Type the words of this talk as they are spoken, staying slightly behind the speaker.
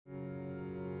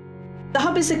The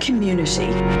Hub is a community.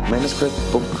 Manuscript,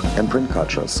 book and print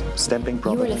cultures, stamping You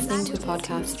are properties. listening to a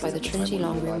podcast by the Trinity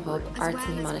Long Room Hub Arts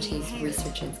and Humanities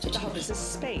Research Institute. The Hub is a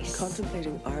space.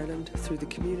 Contemplating Ireland through the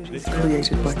communities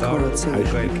created by Conrad Sewell.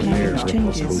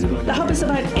 The Hub is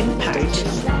about impact.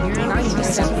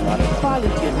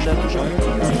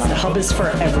 The Hub is for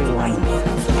everyone.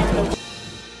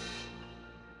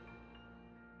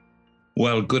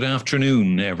 Well, good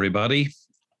afternoon, everybody.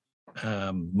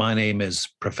 My name is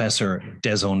Professor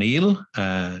Des O'Neill.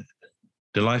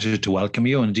 Delighted to welcome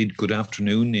you. Indeed, good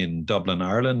afternoon in Dublin,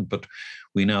 Ireland, but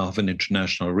we now have an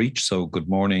international reach, so good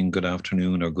morning, good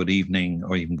afternoon, or good evening,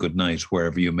 or even good night,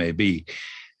 wherever you may be.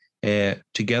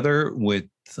 Together with,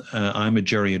 I'm a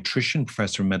geriatrician,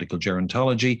 Professor of Medical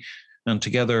Gerontology, and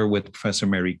together with Professor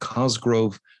Mary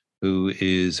Cosgrove, who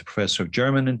is a professor of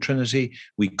German in Trinity,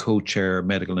 we co-chair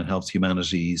Medical and Health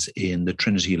Humanities in the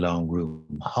Trinity Long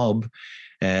Room Hub,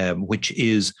 which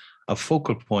is a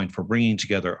focal point for bringing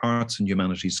together arts and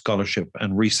humanities scholarship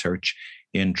and research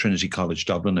in Trinity College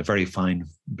Dublin, a very fine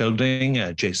building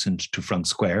adjacent to Front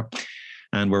Square.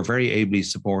 And we're very ably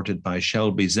supported by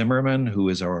Shelby Zimmerman, who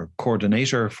is our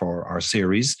coordinator for our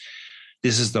series.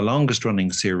 This is the longest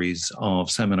running series of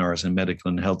seminars in medical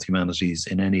and health humanities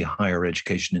in any higher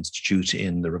education institute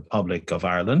in the Republic of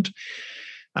Ireland.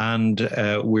 And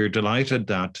we're delighted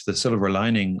that the silver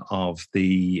lining of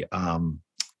the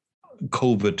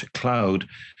COVID cloud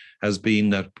has been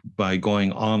that by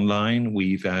going online,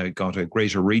 we've got a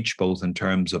greater reach, both in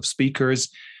terms of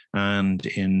speakers and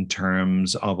in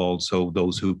terms of also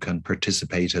those who can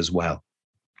participate as well.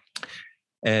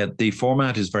 The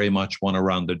format is very much one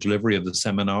around the delivery of the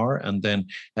seminar, and then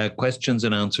questions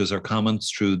and answers or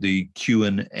comments through the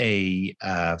Q&A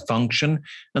function,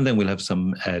 and then we'll have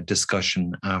some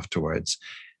discussion afterwards.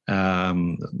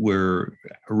 We're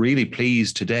really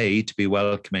pleased today to be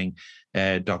welcoming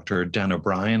Dr. Dan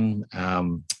O'Brien,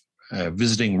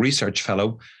 visiting research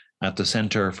fellow at the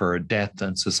Centre for Death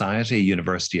and Society,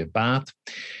 University of Bath.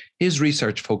 His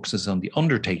research focuses on the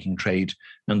undertaking trade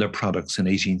and their products in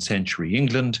 18th century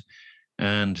England.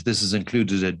 And this has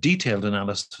included a detailed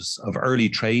analysis of early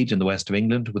trade in the west of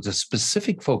England with a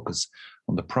specific focus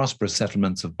on the prosperous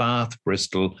settlements of Bath,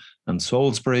 Bristol, and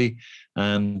Salisbury.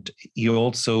 And he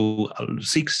also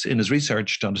seeks in his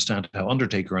research to understand how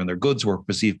undertaker and their goods were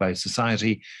perceived by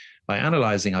society by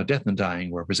analysing how death and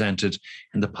dying were presented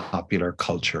in the popular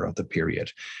culture of the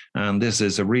period. And this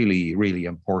is a really, really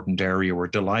important area. We're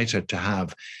delighted to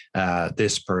have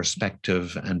this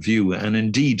perspective and view, and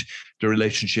indeed the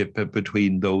relationship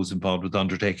between those involved with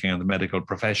undertaking and the medical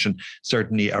profession,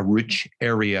 certainly a rich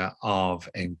area of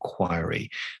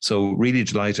inquiry. So really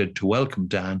delighted to welcome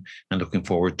Dan and looking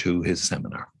forward to his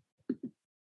seminar.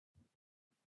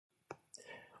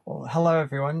 Well, hello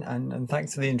everyone, and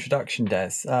thanks for the introduction,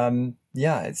 Des.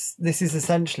 This is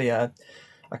essentially a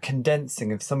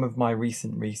condensing of some of my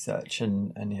recent research,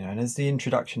 and as the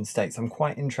introduction states, I'm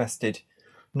quite interested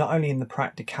not only in the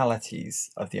practicalities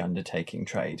of the undertaking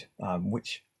trade,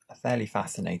 which are fairly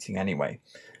fascinating anyway,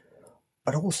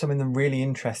 but also in the really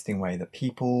interesting way that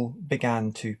people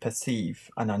began to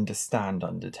perceive and understand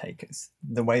undertakers,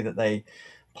 the way that they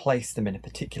place them in a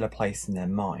particular place in their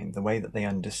mind, the way that they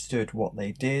understood what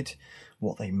they did,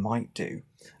 what they might do.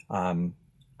 And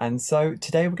so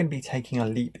today we're going to be taking a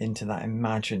leap into that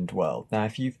imagined world. Now,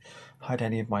 if you've heard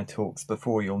any of my talks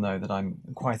before, you'll know that I'm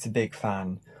quite a big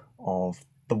fan of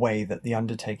the way that the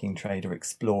undertaking trade are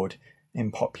explored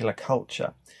in popular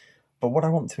culture. But what I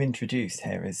want to introduce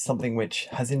here is something which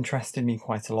has interested me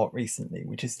quite a lot recently,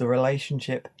 which is the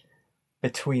relationship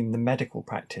between the medical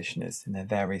practitioners in their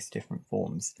various different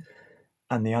forms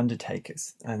and the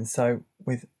undertakers. And so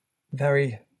with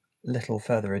very little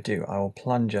further ado, I will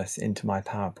plunge us into my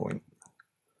PowerPoint.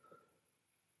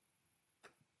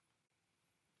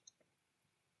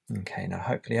 Okay, now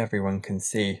hopefully everyone can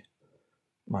see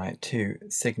my two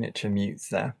signature mutes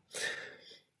there.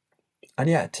 And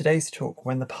yeah, today's talk,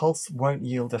 When the Pulse Won't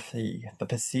Yield a Fee, the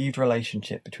perceived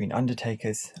relationship between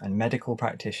undertakers and medical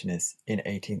practitioners in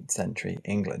 18th century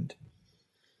England.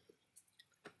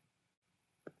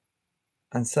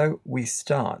 And so we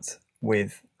start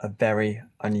with a very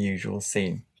unusual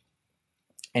scene.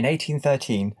 In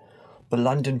 1813, the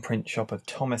London print shop of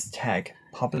Thomas Tegg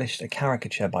published a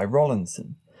caricature by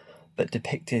Rollinson that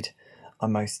depicted a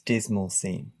most dismal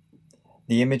scene.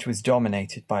 The image was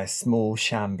dominated by a small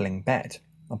shambling bed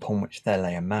upon which there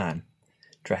lay a man,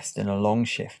 dressed in a long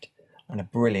shift and a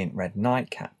brilliant red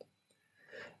nightcap.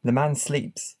 The man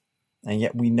sleeps, and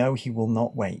yet we know he will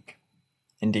not wake.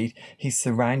 Indeed, he's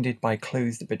surrounded by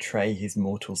clues that betray his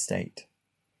mortal state.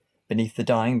 Beneath the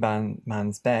dying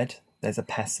man's bed, there's a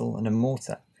pestle and a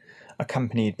mortar,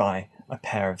 accompanied by a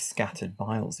pair of scattered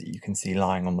vials that you can see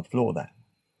lying on the floor there.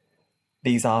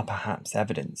 These are perhaps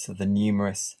evidence of the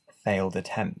numerous failed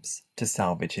attempts to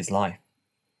salvage his life.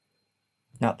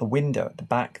 Now, at the window at the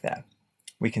back there,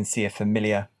 we can see a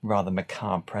familiar, rather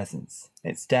macabre presence.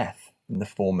 It's death in the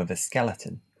form of a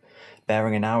skeleton,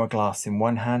 bearing an hourglass in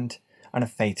one hand and a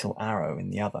fatal arrow in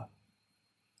the other.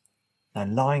 Now,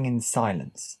 lying in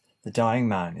silence, the dying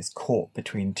man is caught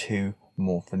between two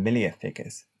more familiar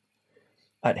figures.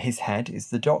 At his head is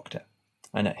the doctor,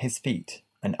 and at his feet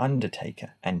an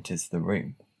undertaker enters the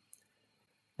room.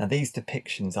 Now, these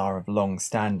depictions are of long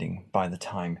standing by the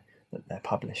time that they're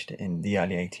published in the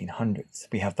early 1800s.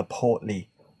 We have the portly,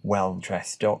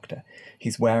 well-dressed doctor.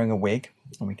 He's wearing a wig,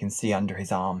 and we can see under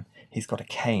his arm he's got a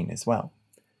cane as well.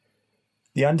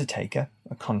 The undertaker,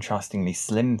 a contrastingly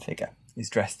slim figure, is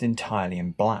dressed entirely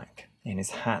in black. In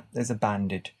his hat, in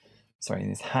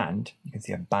his hand, you can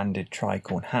see a banded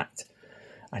tricorn hat,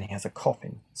 and he has a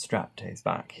coffin strapped to his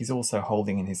back. He's also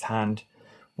holding in his hand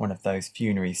one of those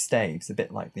funerary staves, a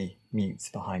bit like the mutes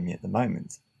behind me at the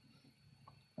moment.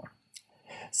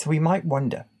 So we might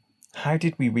wonder, how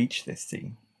did we reach this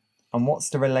scene? And what's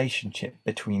the relationship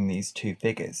between these two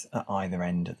figures at either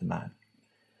end of the man?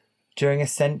 During a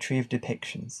century of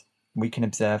depictions, we can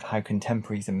observe how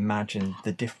contemporaries imagined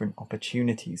the different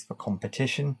opportunities for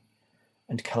competition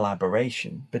and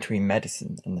collaboration between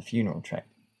medicine and the funeral trade.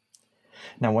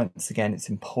 Now, once again, it's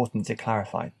important to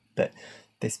clarify that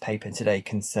this paper today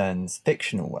concerns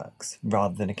fictional works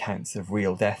rather than accounts of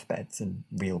real deathbeds and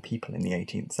real people in the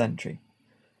 18th century.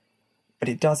 But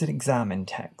it does examine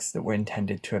texts that were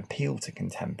intended to appeal to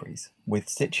contemporaries with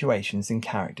situations and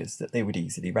characters that they would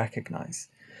easily recognise.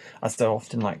 As I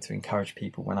often like to encourage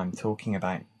people when I'm talking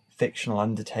about fictional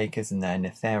undertakers and their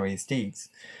nefarious deeds,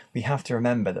 we have to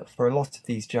remember that for a lot of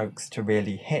these jokes to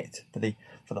really hit, for the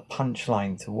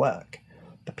punchline to work,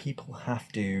 the people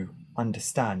have to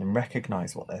understand and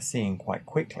recognise what they're seeing quite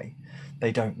quickly.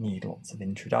 They don't need lots of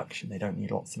introduction, they don't need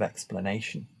lots of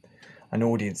explanation. An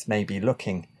audience may be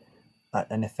looking at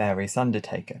a nefarious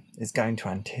undertaker, is going to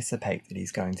anticipate that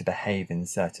he's going to behave in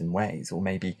certain ways, or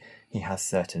maybe he has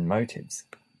certain motives.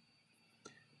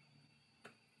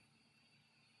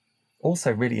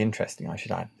 Also really interesting, I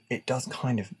should add, it does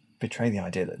kind of betray the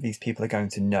idea that these people are going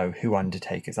to know who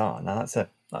undertakers are. Now that's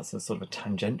a sort of a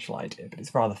tangential idea, but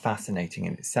it's rather fascinating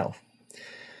in itself.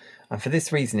 And for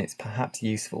this reason, it's perhaps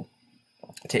useful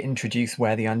to introduce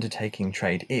where the undertaking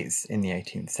trade is in the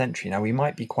 18th century. Now, we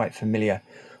might be quite familiar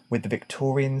with the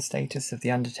Victorian status of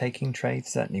the undertaking trade,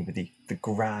 certainly with the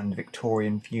grand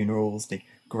Victorian funerals, the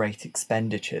great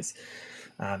expenditures.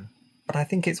 But I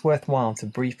think it's worthwhile to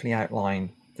briefly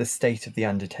outline the state of the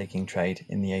undertaking trade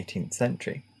in the 18th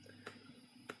century.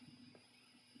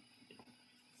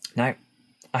 Now,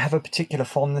 I have a particular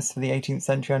fondness for the 18th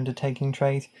century undertaking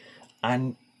trade,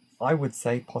 and I would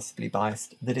say, possibly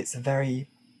biased, that it's a very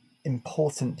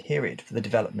important period for the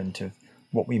development of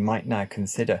what we might now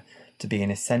consider to be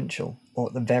an essential, or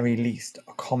at the very least,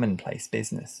 a commonplace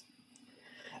business.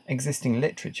 Existing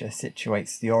literature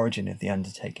situates the origin of the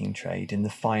undertaking trade in the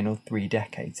final 3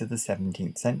 decades of the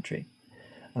 17th century,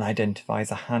 and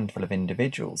identifies a handful of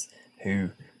individuals who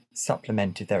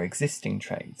supplemented their existing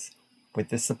trades with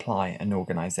the supply and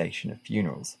organisation of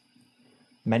funerals.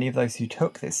 Many of those who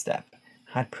took this step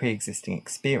had pre-existing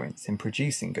experience in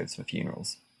producing goods for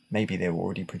funerals. Maybe they were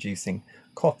already producing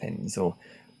coffins or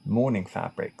mourning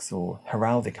fabrics or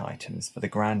heraldic items for the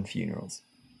grand funerals.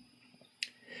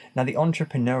 Now, the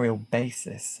entrepreneurial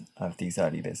basis of these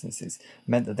early businesses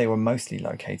meant that they were mostly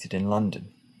located in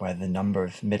London, where the number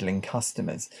of middling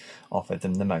customers offered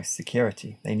them the most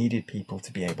security. They needed people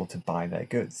to be able to buy their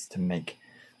goods to make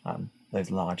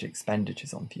those large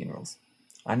expenditures on funerals.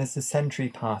 And as the century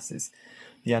passes,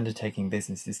 the undertaking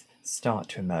businesses start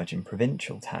to emerge in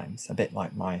provincial towns, a bit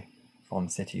like my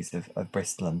fond cities of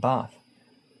Bristol and Bath.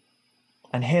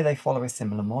 And here they follow a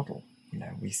similar model.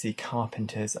 We see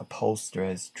carpenters,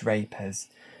 upholsterers, drapers,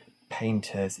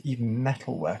 painters, even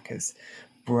metal workers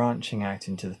branching out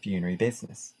into the funerary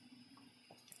business.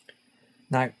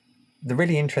 Now, the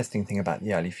really interesting thing about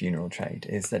the early funeral trade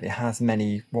is that it has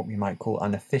many what we might call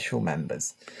unofficial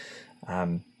members.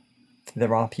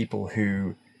 There are people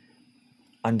who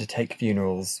undertake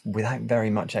funerals without very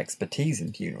much expertise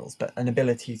in funerals, but an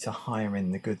ability to hire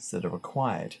in the goods that are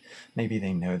required. Maybe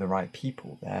they know the right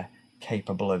people. They're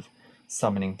capable of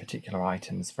summoning particular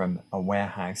items from a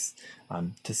warehouse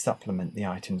to supplement the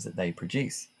items that they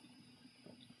produce.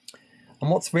 And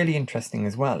what's really interesting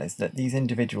as well is that these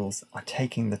individuals are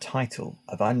taking the title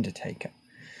of undertaker.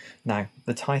 Now,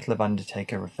 the title of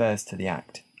undertaker refers to the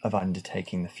act of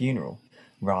undertaking the funeral,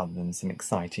 rather than some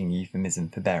exciting euphemism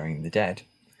for burying the dead.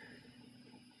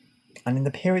 And in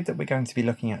the period that we're going to be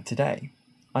looking at today,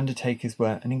 undertakers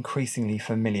were an increasingly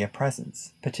familiar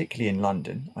presence, particularly in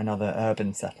London and other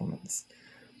urban settlements.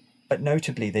 But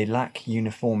notably, they lack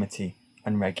uniformity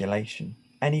and regulation.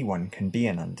 Anyone can be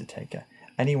an undertaker.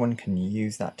 Anyone can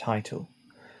use that title.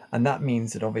 And that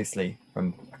means that obviously,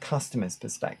 from a customer's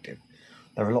perspective,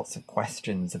 there are lots of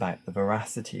questions about the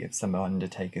veracity of some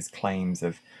undertakers' claims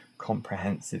of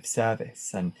comprehensive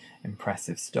service and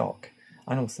impressive stock,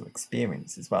 and also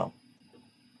experience as well.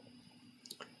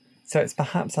 So it's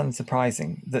perhaps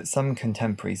unsurprising that some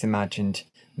contemporaries imagined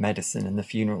medicine and the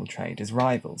funeral trade as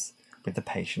rivals, with the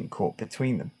patient caught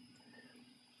between them.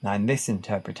 Now, in this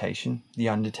interpretation, the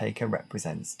undertaker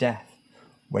represents death,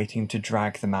 waiting to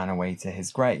drag the man away to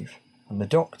his grave, and the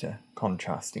doctor,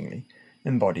 contrastingly,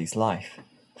 embodies life,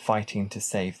 fighting to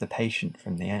save the patient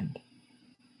from the end.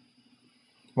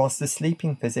 Whilst the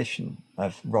sleeping position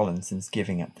of Rawlinson's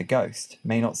giving up the ghost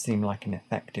may not seem like an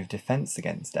effective defence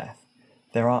against death,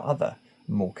 there are other,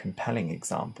 more compelling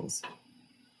examples.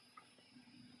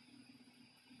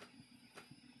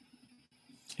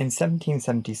 In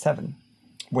 1777,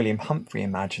 William Humphrey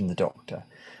imagined the doctor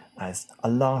as a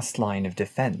last line of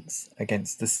defence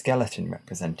against the skeleton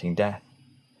representing death.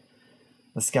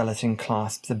 The skeleton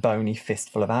clasps a bony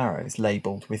fistful of arrows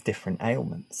labelled with different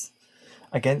ailments.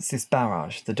 Against this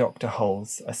barrage, the doctor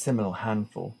holds a similar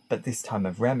handful, but this time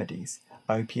of remedies: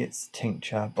 opiates,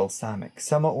 tincture, balsamic.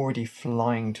 Some are already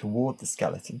flying toward the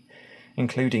skeleton,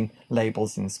 including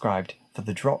labels inscribed for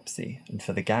the dropsy and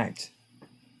for the gout.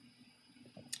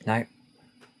 Now,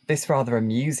 this rather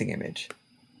amusing image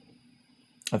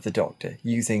of the doctor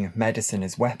using medicine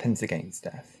as weapons against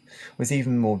death was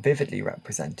even more vividly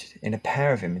represented in a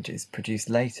pair of images produced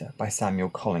later by Samuel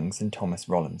Collings and Thomas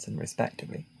Rawlinson,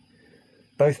 respectively.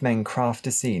 Both men craft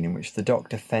a scene in which the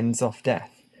doctor fends off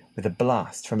death with a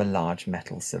blast from a large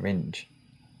metal syringe.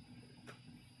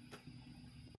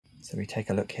 So we take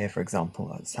a look here, for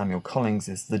example, at Samuel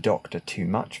Collings' The Doctor Too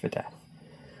Much for Death.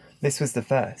 This was the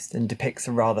first, and depicts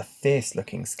a rather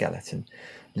fierce-looking skeleton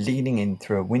leaning in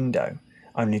through a window,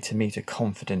 only to meet a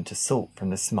confident assault from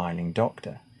the smiling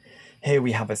doctor. Here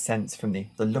we have a sense from the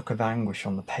look of anguish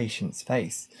on the patient's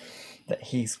face that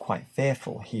he's quite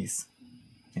fearful. He's,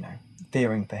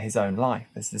 fearing for his own life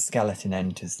as the skeleton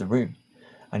enters the room.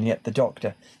 And yet the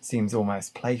doctor seems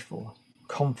almost playful,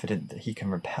 confident that he can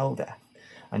repel death,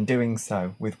 and doing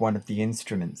so with one of the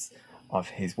instruments of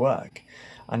his work.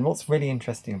 And what's really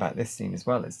interesting about this scene as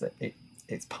well is that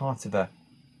it's part of a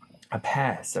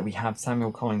pair. So we have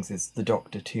Samuel Collins' The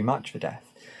Doctor Too Much for Death,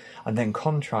 and then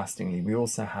contrastingly we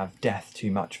also have Death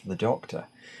Too Much for the Doctor,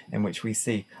 in which we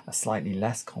see a slightly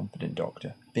less confident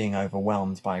doctor being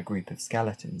overwhelmed by a group of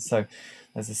skeletons. So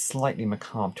there's a slightly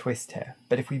macabre twist here.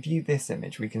 But if we view this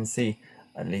image, we can see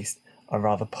at least a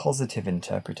rather positive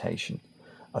interpretation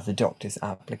of the doctor's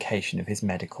application of his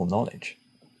medical knowledge.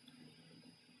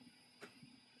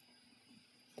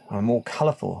 A more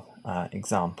colourful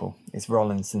example is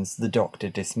Rawlinson's The Doctor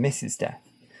Dismisses Death.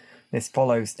 This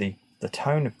follows the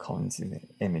tone of Collins'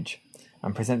 image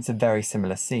and presents a very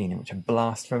similar scene in which a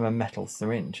blast from a metal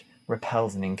syringe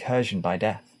repels an incursion by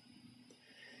death.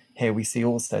 Here we see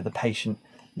also the patient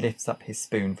lifts up his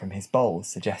spoon from his bowl,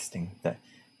 suggesting that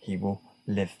he will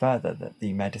live further, that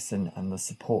the medicine and the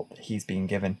support that he's been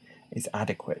given is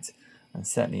adequate and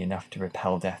certainly enough to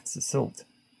repel death's assault.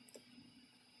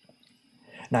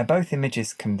 Now, both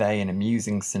images convey an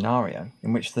amusing scenario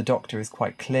in which the doctor is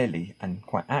quite clearly and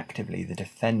quite actively the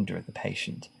defender of the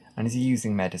patient and is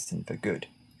using medicine for good.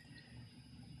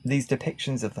 These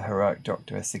depictions of the heroic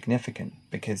doctor are significant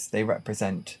because they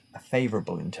represent a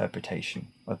favourable interpretation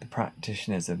of the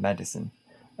practitioners of medicine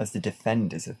as the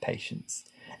defenders of patients,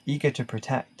 eager to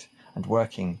protect and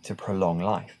working to prolong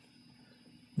life.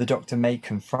 The doctor may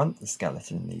confront the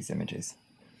skeleton in these images,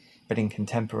 but in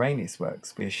contemporaneous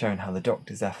works we are shown how the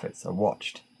doctor's efforts are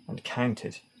watched and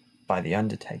countered by the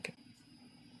undertaker.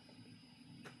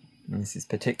 And this is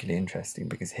particularly interesting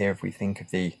because here, if we think of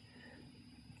the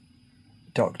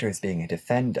doctor as being a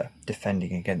defender,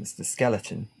 defending against the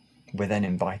skeleton, we're then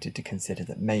invited to consider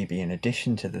that maybe in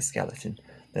addition to the skeleton,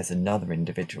 there's another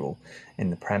individual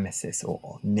in the premises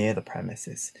or near the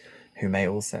premises who may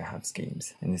also have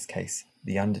schemes, in this case,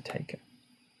 the undertaker.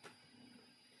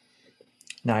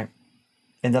 Now,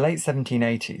 in the late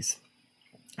 1780s,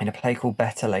 in a play called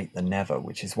Better Late Than Never,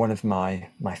 which is one of my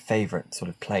favourite sort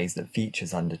of plays that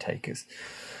features undertakers,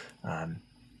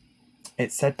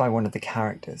 it's said by one of the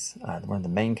characters, one of the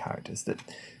main characters, that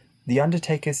the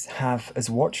undertakers have as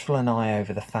watchful an eye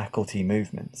over the faculty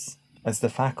movements as the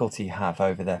faculty have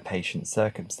over their patient's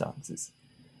circumstances.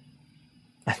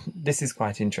 This is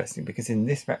quite interesting because in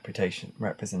this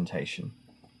representation,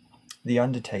 the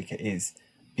Undertaker is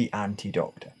the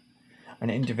anti-doctor, an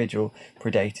individual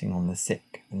predating on the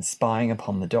sick and spying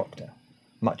upon the doctor,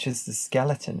 much as the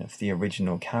skeleton of the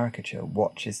original caricature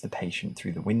watches the patient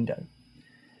through the window.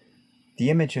 The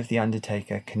image of the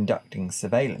Undertaker conducting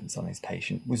surveillance on his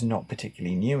patient was not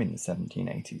particularly new in the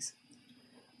 1780s.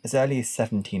 As early as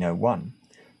 1701,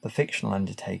 the fictional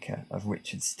Undertaker of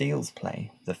Richard Steele's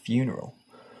play, The Funeral,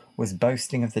 was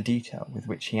boasting of the detail with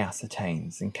which he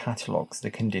ascertains and catalogues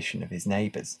the condition of his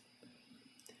neighbours.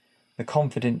 The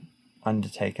confident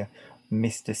Undertaker,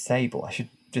 Mr. Sable. I should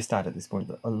just add at this point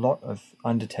that a lot of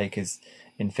Undertakers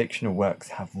in fictional works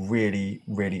have really,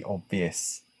 really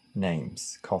obvious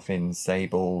names. Coffin,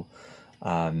 Sable,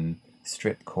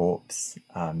 Strip Corpse.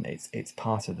 It's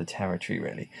part of the territory,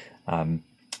 really.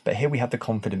 But here we have the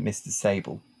confident Mr.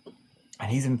 Sable, and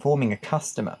he's informing a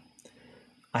customer.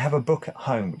 I have a book at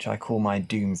home which I call my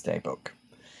Doomsday Book,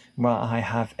 where I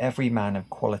have every man of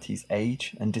quality's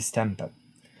age and distemper,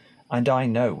 and I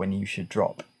know when you should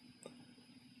drop.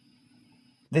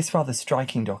 This rather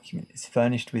striking document is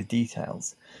furnished with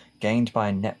details gained by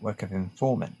a network of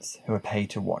informants who are paid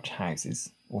to watch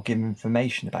houses or give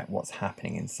information about what's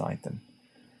happening inside them.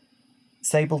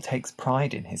 Sable takes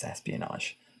pride in his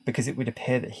espionage because it would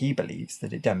appear that he believes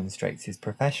that it demonstrates his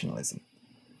professionalism.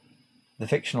 The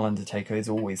fictional Undertaker is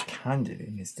always candid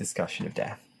in his discussion of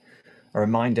death, a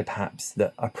reminder perhaps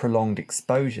that a prolonged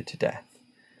exposure to death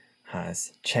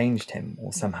has changed him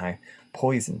or somehow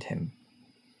poisoned him,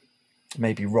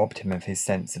 maybe robbed him of his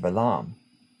sense of alarm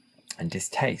and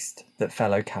distaste that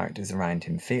fellow characters around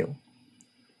him feel.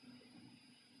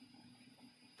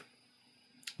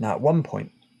 Now, at one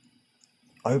point,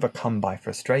 overcome by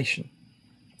frustration,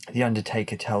 the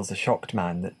Undertaker tells a shocked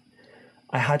man that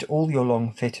I had all your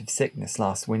long fit of sickness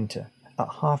last winter, at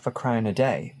 £0.50 a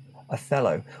day,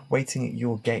 Othello waiting at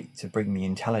your gate to bring me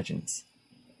intelligence.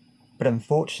 But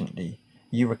unfortunately,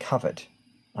 you recovered,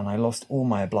 and I lost all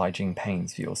my obliging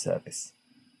pains for your service.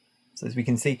 So as we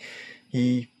can see,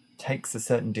 he takes a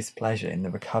certain displeasure in the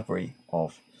recovery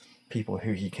of people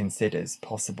who he considers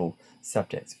possible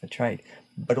subjects for trade,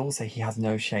 but also he has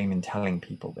no shame in telling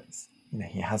people this.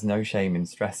 He has no shame in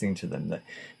stressing to them that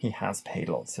he has paid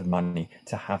lots of money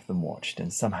to have them watched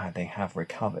and somehow they have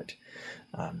recovered.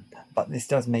 But this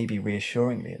does maybe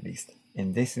reassuringly, at least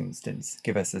in this instance,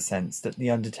 give us a sense that the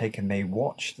Undertaker may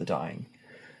watch the dying,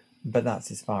 but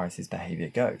that's as far as his behaviour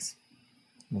goes.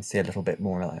 We'll see a little bit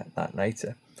more about that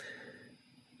later.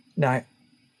 Now,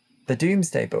 the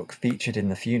Doomsday Book featured in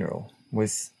The Funeral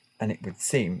was, and it would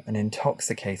seem, an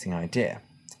intoxicating idea,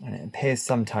 and it appears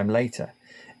sometime later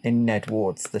in Ned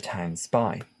Ward's The Town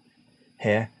Spy.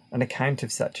 Here, an account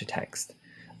of such a text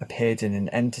appeared in an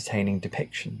entertaining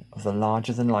depiction of the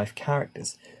larger-than-life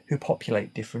characters who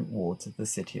populate different wards of the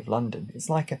City of London. It's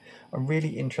like a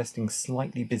really interesting,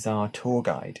 slightly bizarre tour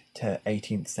guide to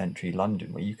 18th century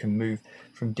London, where you can move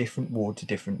from different ward to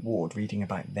different ward, reading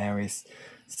about various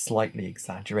slightly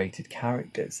exaggerated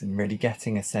characters and really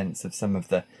getting a sense of some of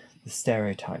the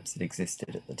stereotypes that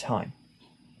existed at the time.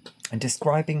 And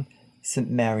describing St.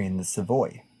 Mary in the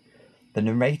Savoy, the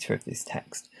narrator of this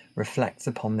text reflects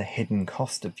upon the hidden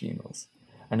cost of funerals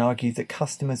and argues that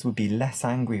customers would be less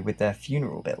angry with their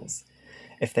funeral bills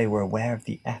if they were aware of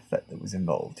the effort that was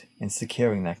involved in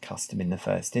securing their custom in the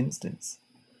first instance.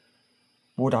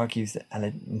 Ward argues that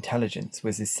intelligence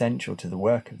was essential to the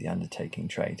work of the undertaking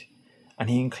trade, and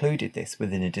he included this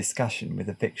within a discussion with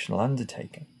a fictional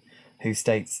undertaker, who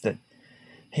states that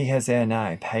he has ere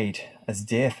now paid as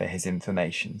dear for his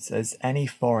informations as any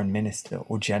foreign minister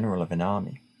or general of an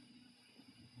army.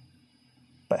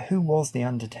 But who was the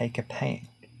undertaker paying?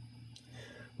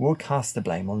 Ward cast the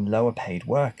blame on lower paid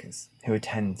workers who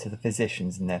attend to the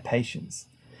physicians and their patients,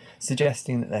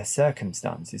 suggesting that their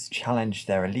circumstances challenged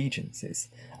their allegiances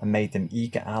and made them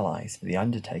eager allies for the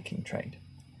undertaking trade.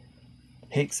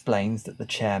 He explains that the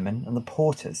chairmen and the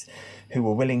porters, who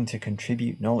were willing to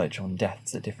contribute knowledge on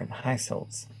deaths at different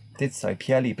households, did so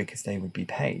purely because they would be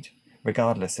paid,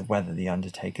 regardless of whether the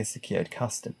undertaker secured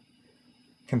custom.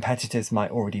 Competitors might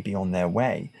already be on their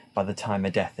way by the time a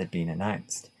death had been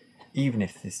announced, even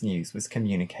if this news was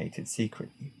communicated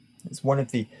secretly. It's one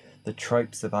of the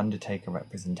tropes of undertaker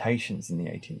representations in the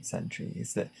 18th century,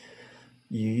 is that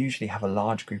you usually have a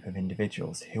large group of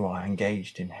individuals who are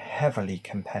engaged in heavily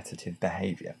competitive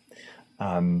behaviour.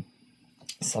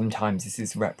 Sometimes this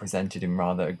is represented in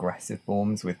rather aggressive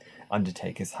forms, with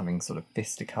undertakers having sort of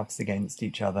fisticuffs against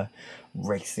each other,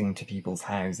 racing to people's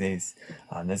houses.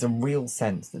 There's a real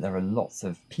sense that there are lots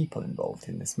of people involved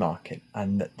in this market,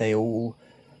 and that they all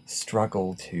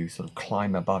struggle to sort of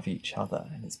climb above each other,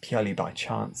 and it's purely by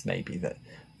chance maybe that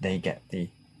they get the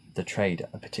trade at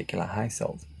a particular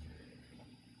household.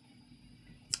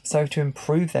 So to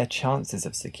improve their chances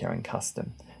of securing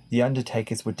custom, the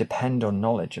undertakers would depend on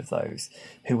knowledge of those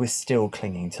who were still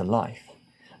clinging to life,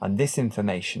 and this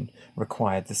information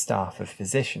required the staff of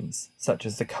physicians, such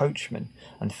as the coachman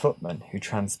and footman who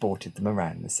transported them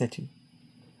around the city.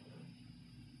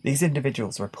 These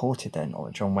individuals reported their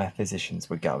knowledge on where physicians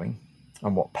were going,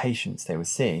 and what patients they were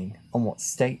seeing, and what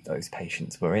state those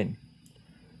patients were in.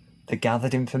 The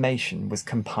gathered information was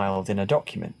compiled in a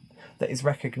document that is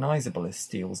recognisable as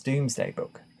Steele's Doomsday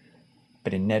Book,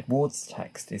 but in Ned Ward's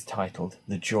text is titled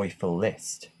The Joyful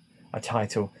List, a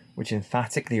title which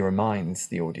emphatically reminds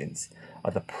the audience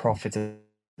of the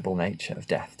profitable nature of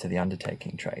death to the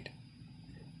undertaking trade.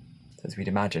 So as we'd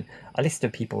imagine, a list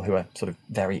of people who are sort of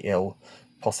very ill,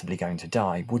 possibly going to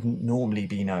die, wouldn't normally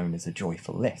be known as a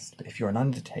joyful list, but if you're an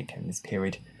undertaker in this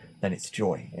period, then it's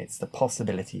joy. It's the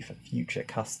possibility for future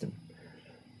custom.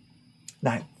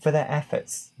 Now, for their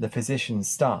efforts, the physician's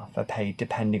staff are paid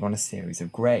depending on a series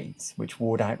of grades, which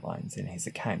Ward outlines in his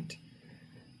account.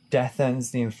 Death earns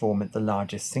the informant the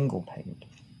largest single payment,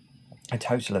 a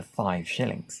total of 5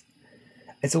 shillings.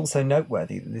 It's also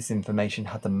noteworthy that this information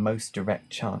had the most direct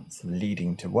chance of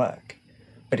leading to work,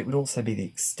 but it would also be the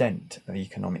extent of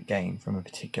economic gain from a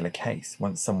particular case.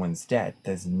 Once someone's dead,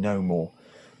 there's no more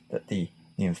that the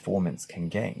informants can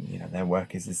gain. Their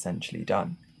work is essentially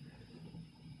done.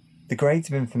 The grades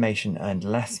of information earned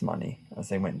less money as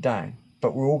they went down,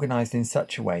 but were organised in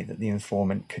such a way that the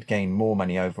informant could gain more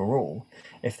money overall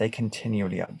if they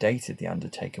continually updated the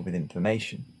undertaker with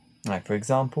information. Now, for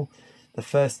example, the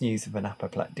first news of an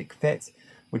apoplectic fit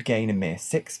would gain a mere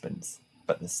 6pence,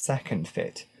 but the second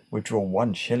fit would draw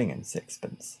 1 shilling and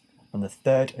 6pence, and the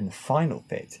third and final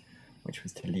fit, which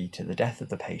was to lead to the death of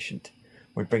the patient,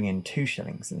 would bring in 2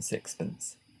 shillings and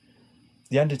 6pence.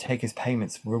 The undertaker's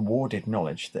payments rewarded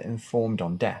knowledge that informed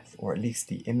on death, or at least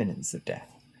the imminence of death,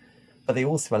 but they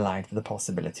also allowed for the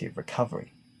possibility of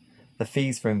recovery. The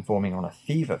fees for informing on a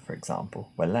fever, for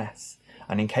example, were less,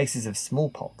 and in cases of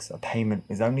smallpox, a payment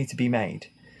was only to be made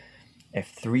if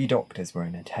 3 doctors were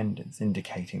in attendance,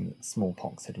 indicating that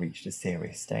smallpox had reached a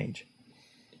serious stage.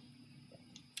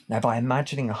 Now, by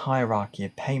imagining a hierarchy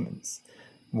of payments,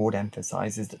 Ward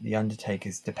emphasises that the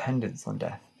undertaker's dependence on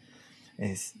death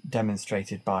is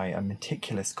demonstrated by a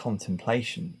meticulous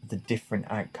contemplation of the different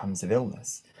outcomes of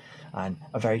illness and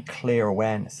a very clear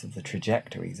awareness of the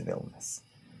trajectories of illness.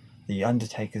 The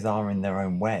undertakers are, in their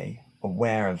own way,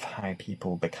 aware of how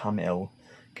people become ill,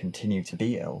 continue to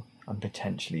be ill, and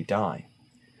potentially die.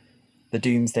 The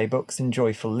Doomsday Books and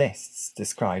Joyful Lists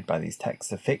described by these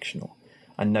texts are fictional,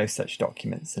 and no such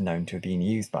documents are known to have been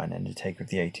used by an undertaker of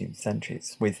the 18th century.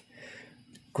 It's with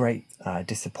great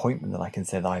disappointment that I can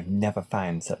say that I've never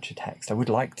found such a text. I would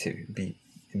like to. It'd be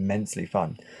immensely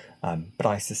fun, but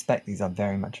I suspect these are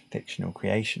very much fictional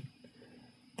creation.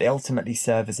 They ultimately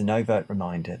serve as an overt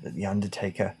reminder that the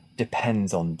undertaker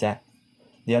depends on death.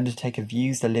 The undertaker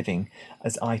views the living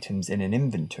as items in an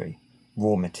inventory,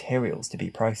 raw materials to be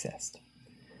processed.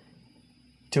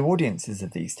 To audiences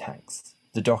of these texts,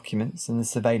 the documents and the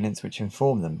surveillance which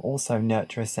inform them also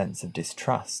nurture a sense of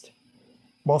distrust.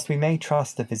 Whilst we may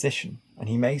trust the physician, and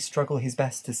he may struggle his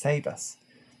best to save us,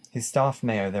 his staff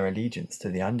may owe their allegiance to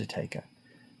the undertaker,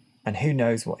 and who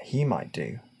knows what he might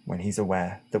do when he's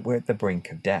aware that we're at the brink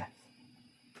of death.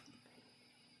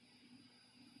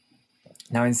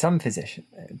 Now, in some fiction,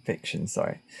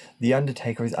 the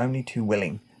undertaker is only too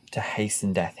willing to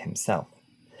hasten death himself,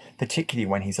 particularly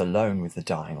when he's alone with the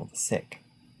dying or the sick.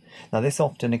 Now, this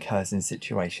often occurs in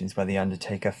situations where the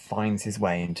undertaker finds his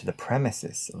way into the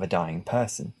premises of a dying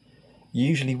person,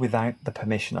 usually without the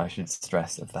permission, I should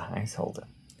stress, of the householder.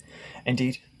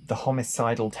 Indeed, the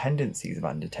homicidal tendencies of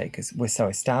undertakers were so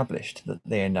established that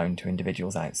they are known to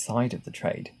individuals outside of the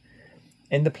trade.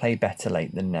 In the play Better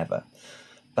Late Than Never,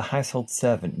 the household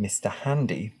servant Mr.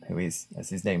 Handy, who is, as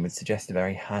his name would suggest, a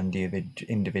very handy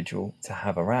individual to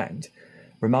have around,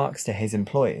 remarks to his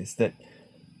employers that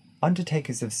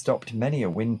undertakers have stopped many a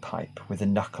windpipe with a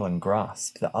knuckle and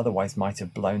grasp that otherwise might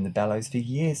have blown the bellows for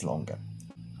years longer.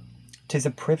 'Tis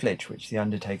a privilege which the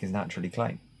undertakers naturally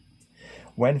claim.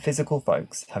 When physical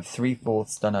folks have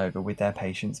 3/4 done over with their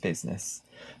patient's business,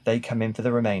 they come in for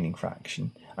the remaining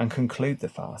fraction and conclude the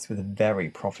farce with a very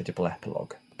profitable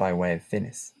epilogue by way of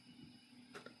finis.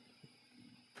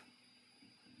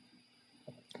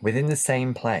 Within the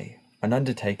same play, an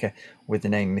undertaker with the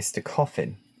name Mr.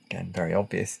 Coffin, again very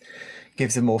obvious,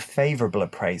 gives a more favourable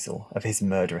appraisal of his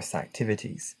murderous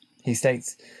activities. He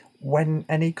states, "When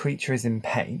any creature is in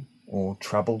pain, or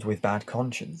troubled with bad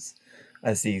conscience,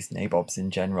 as these nabobs in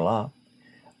general are,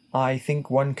 I think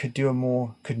one could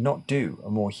not do a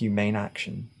more humane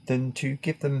action than to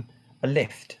give them a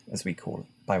lift, as we call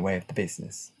it, by way of the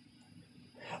business.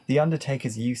 The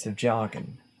undertaker's use of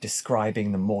jargon,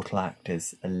 describing the mortal act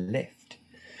as a lift,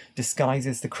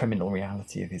 disguises the criminal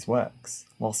reality of his works,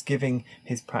 whilst giving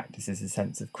his practices a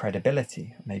sense of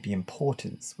credibility, maybe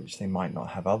importance, which they might not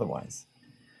have otherwise.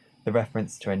 The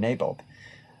reference to a nabob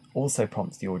also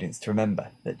prompts the audience to remember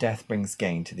that death brings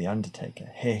gain to the undertaker.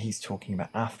 Here he's talking about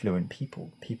affluent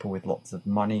people, people with lots of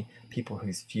money, people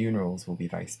whose funerals will be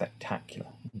very spectacular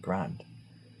and grand.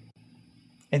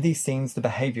 In these scenes, the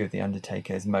behaviour of the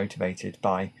undertaker is motivated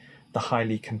by the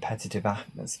highly competitive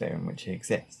atmosphere in which he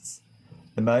exists.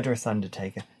 The murderous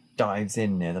undertaker dives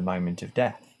in near the moment of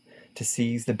death to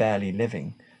seize the barely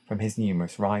living from his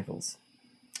numerous rivals.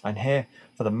 And here,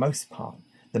 for the most part,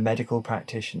 the medical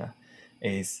practitioner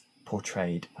is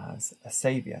portrayed as a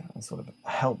saviour, a sort of a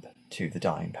help to the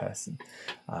dying person.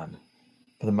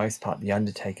 For the most part, the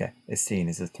undertaker is seen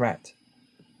as a threat.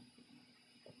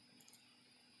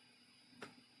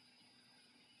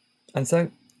 And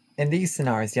so, in these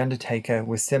scenarios, the undertaker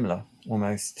was similar,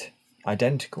 almost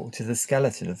identical to the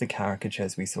skeleton of the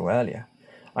caricatures we saw earlier,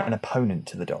 an opponent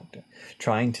to the doctor,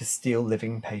 trying to steal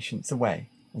living patients away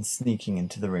and sneaking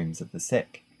into the rooms of the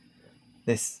sick.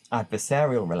 This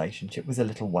adversarial relationship was a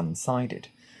little one-sided.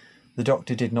 The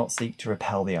doctor did not seek to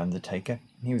repel the undertaker.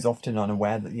 He was often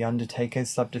unaware that the undertaker's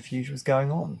subterfuge was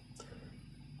going on.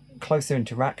 Closer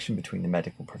interaction between the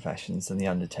medical professions and the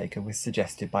undertaker was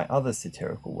suggested by other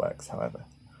satirical works, however,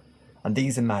 and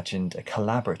these imagined a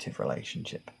collaborative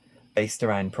relationship based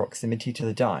around proximity to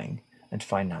the dying and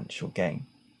financial gain.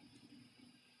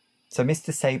 So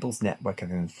Mr. Sable's network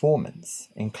of informants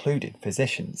included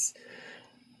physicians,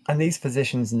 and these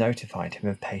physicians notified him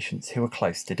of patients who were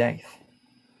close to death.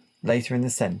 Later in the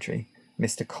century,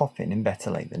 Mr. Coffin in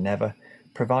Better Late Than Never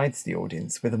provides the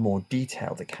audience with a more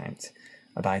detailed account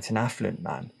about an affluent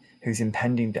man whose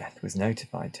impending death was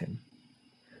notified to him.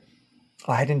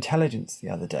 I had intelligence the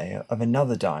other day of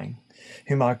another dying,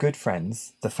 whom our good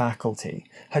friends, the faculty,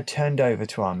 had turned over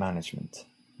to our management,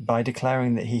 by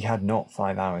declaring that he had not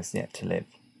 5 hours yet to live.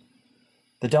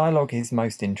 The dialogue is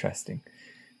most interesting,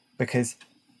 because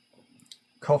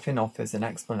Coffin offers an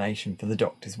explanation for the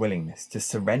doctor's willingness to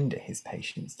surrender his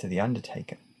patients to the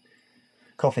undertaker.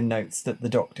 Coffin notes that the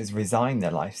doctors resigned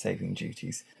their life-saving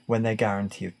duties when their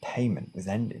guarantee of payment was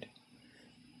ended.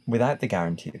 Without the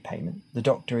guarantee of payment, the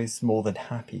doctor is more than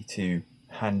happy to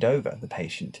hand over the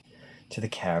patient to the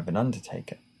care of an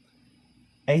undertaker.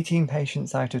 18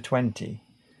 patients out of 20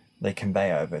 they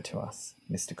convey over to us,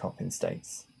 Mr. Coffin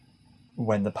states,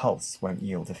 when the pulse won't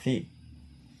yield a fee.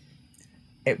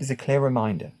 It was a clear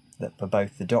reminder that for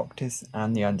both the doctors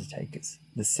and the undertakers,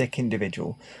 the sick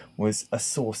individual was a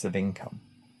source of income,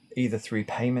 either through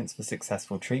payments for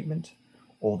successful treatment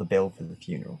or the bill for the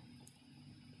funeral.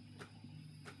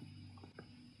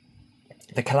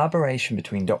 The collaboration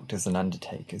between doctors and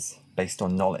undertakers, based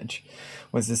on knowledge,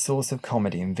 was the source of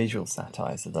comedy and visual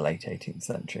satires of the late 18th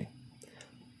century.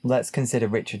 Let's consider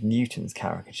Richard Newton's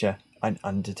caricature, An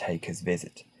Undertaker's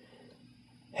Visit.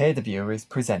 Here the viewer is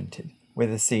presented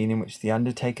with a scene in which the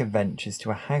undertaker ventures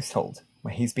to a household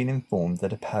where he's been informed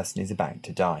that a person is about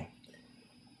to die.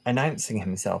 Announcing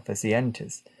himself as he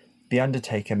enters, the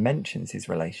undertaker mentions his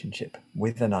relationship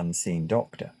with an unseen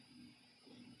doctor.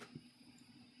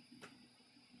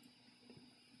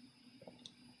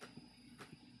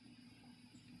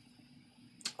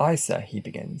 I, sir, he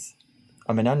begins,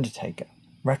 am an undertaker,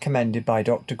 recommended by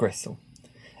Dr. Gristle.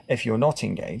 If you're not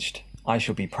engaged, I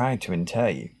shall be proud to inter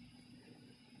you.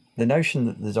 The notion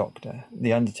that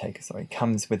the undertaker,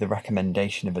 comes with the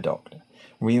recommendation of a doctor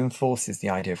reinforces the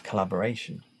idea of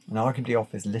collaboration and arguably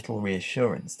offers little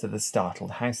reassurance to the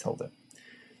startled householder,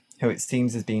 who it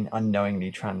seems has been unknowingly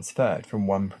transferred from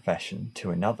one profession to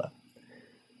another.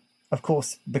 Of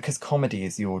course, because comedy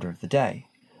is the order of the day,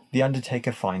 the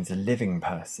undertaker finds a living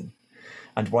person,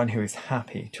 and one who is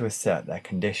happy to assert their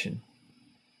condition.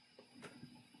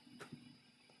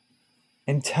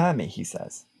 Inter me, he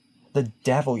says. The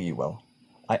devil you will.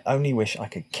 I only wish I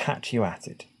could catch you at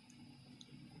it.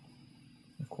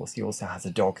 Of course, he also has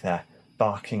a dog there,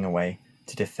 barking away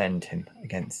to defend him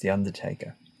against the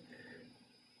undertaker.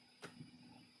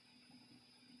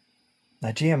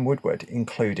 Now, G.M. Woodward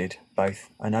included both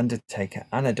an undertaker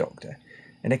and a doctor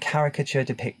in a caricature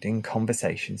depicting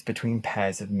conversations between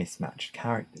pairs of mismatched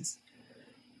characters.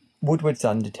 Woodward's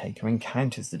undertaker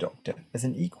encounters the doctor as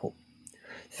an equal,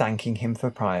 thanking him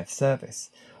for prior service,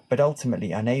 but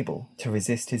ultimately unable to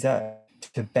resist his urge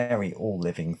to bury all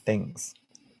living things.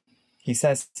 He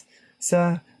says,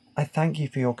 "Sir, I thank you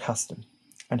for your custom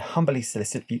and humbly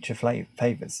solicit future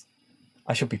favours.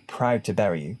 I shall be proud to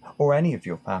bury you or any of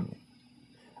your family."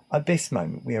 At this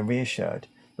moment, we are reassured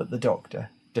that the doctor,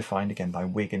 defined again by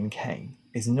wig and cane,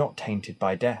 is not tainted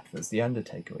by death as the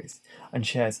Undertaker is, and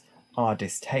shares our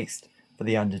distaste for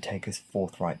the Undertaker's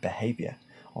forthright behaviour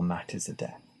on matters of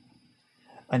death.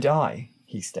 "And I,"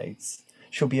 he states,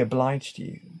 "shall be obliged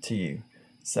to you,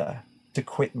 sir, to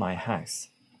quit my house."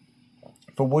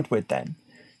 For Woodward, then,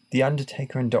 the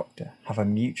Undertaker and Doctor have a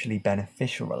mutually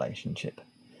beneficial relationship,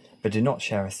 but do not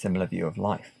share a similar view of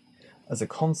life. As a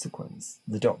consequence,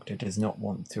 the Doctor does not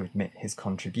want to admit his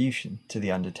contribution to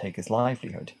the Undertaker's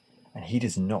livelihood, and he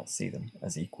does not see them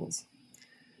as equals.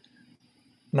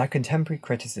 Now, contemporary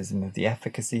criticism of the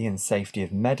efficacy and safety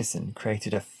of medicine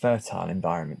created a fertile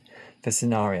environment for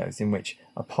scenarios in which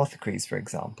apothecaries, for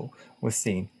example, were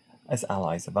seen as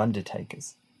allies of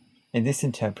undertakers. In this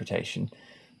interpretation,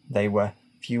 they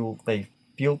fueled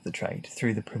the trade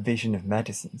through the provision of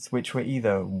medicines which were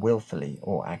either willfully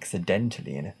or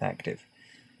accidentally ineffective.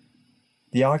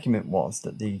 The argument was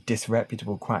that the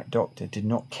disreputable quack doctor did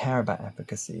not care about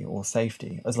efficacy or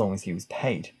safety as long as he was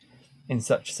paid. In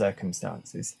such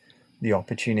circumstances, the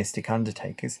opportunistic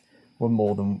undertakers were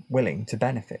more than willing to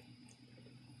benefit.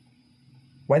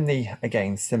 When the,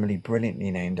 again, similarly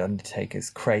brilliantly named undertakers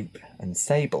Crape and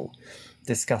Sable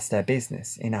discussed their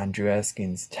business in Andrew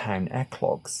Erskine's Town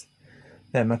Eclogues,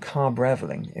 their macabre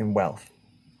revelling in wealth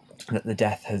that the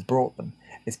death has brought them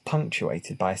is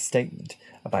punctuated by a statement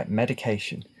about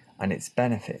medication and its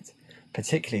benefit,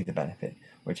 particularly the benefit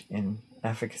which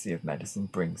inefficacy of medicine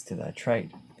brings to their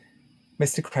trade.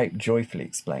 Mr. Crape joyfully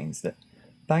explains that,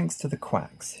 thanks to the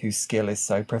quacks whose skill is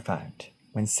so profound,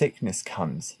 when sickness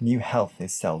comes, new health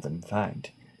is seldom found.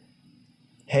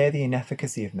 Here the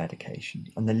inefficacy of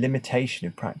medication and the limitation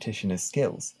of practitioners'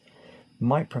 skills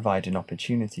might provide an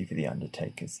opportunity for the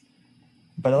undertakers,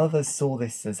 but others saw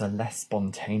this as a less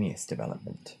spontaneous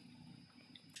development.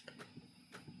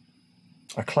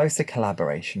 A closer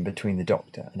collaboration between the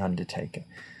doctor and undertaker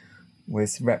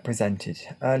was represented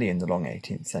early in the long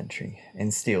 18th century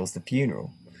in Steele's The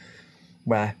Funeral,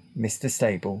 where Mr.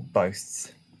 Stable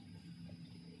boasts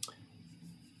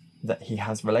that he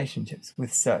has relationships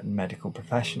with certain medical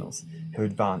professionals who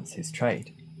advance his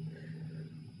trade.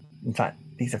 In fact,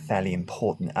 these are fairly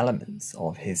important elements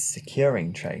of his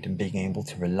securing trade and being able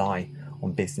to rely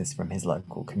on business from his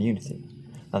local community.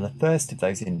 Now, the first of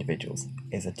those individuals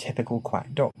is a typical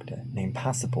quack doctor named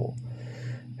Passipore,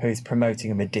 who is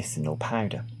promoting a medicinal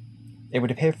powder. It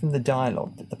would appear from the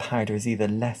dialogue that the powder is either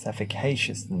less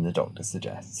efficacious than the doctor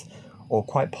suggests, or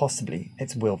quite possibly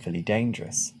it's willfully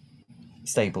dangerous.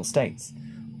 Stable states,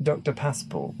 "Dr.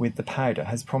 Passipore, with the powder,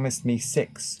 has promised me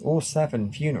 6 or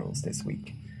 7 funerals this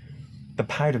week." The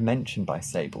powder mentioned by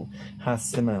Stable has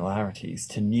similarities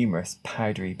to numerous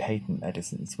powdery patent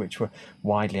medicines which were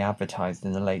widely advertised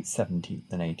in the late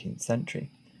 17th and 18th century.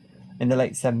 In the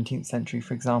late 17th century,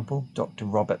 for example, Dr.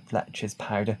 Robert Fletcher's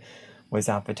powder was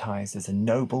advertised as a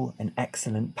noble and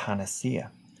excellent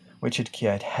panacea, which had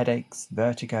cured headaches,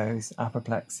 vertigos,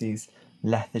 apoplexies,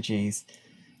 lethargies,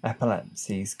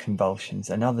 epilepsies, convulsions,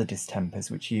 and other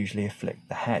distempers which usually afflict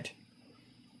the head.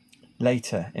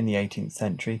 Later, in the 18th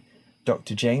century,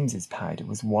 Dr. James's powder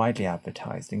was widely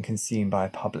advertised and consumed by a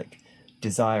public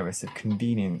desirous of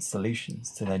convenient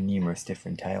solutions to their numerous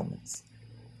different ailments.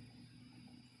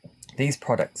 These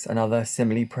products and other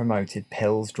similarly promoted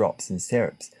pills, drops, and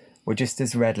syrups were just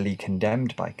as readily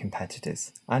condemned by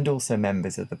competitors and also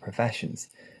members of the professions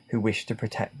who wished to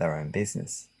protect their own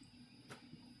business.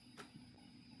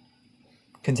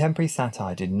 Contemporary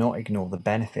satire did not ignore the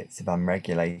benefits of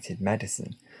unregulated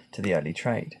medicine to the early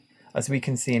trade, as we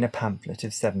can see in a pamphlet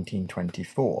of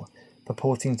 1724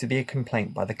 purporting to be a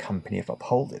complaint by the Company of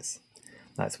Upholders.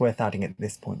 That's worth adding at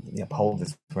this point that the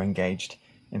upholders were engaged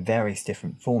in various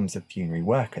different forms of funerary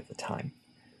work at the time.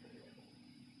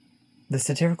 The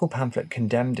satirical pamphlet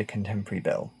condemned a contemporary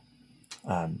bill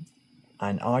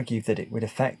and argued that it would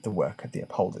affect the work of the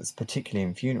upholders, particularly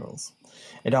in funerals.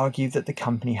 It argued that the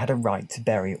company had a right to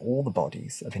bury all the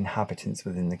bodies of inhabitants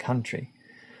within the country,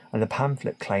 and the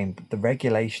pamphlet claimed that the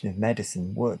regulation of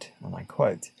medicine would, and I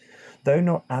quote, "though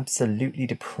not absolutely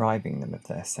depriving them of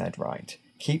their said right,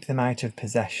 keep them out of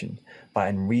possession by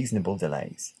unreasonable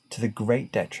delays, to the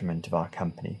great detriment of our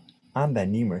company and their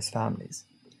numerous families."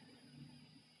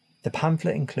 The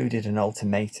pamphlet included an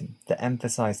ultimatum that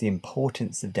emphasised the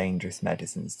importance of dangerous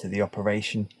medicines to the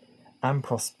operation and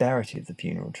prosperity of the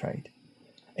funeral trade.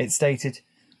 It stated,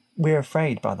 "We are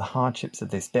afraid by the hardships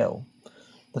of this bill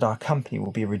that our company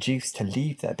will be reduced to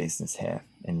leave their business here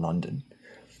in London,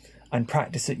 and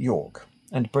practice at York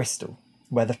and Bristol,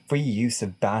 where the free use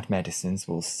of bad medicines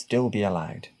will still be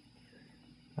allowed.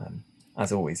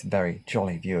 As always, a very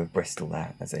jolly view of Bristol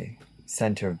there as a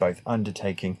centre of both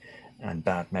undertaking and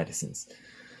bad medicines.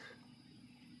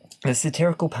 The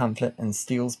satirical pamphlet and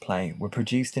Steele's play were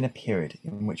produced in a period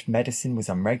in which medicine was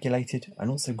unregulated and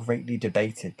also greatly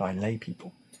debated by lay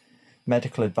people.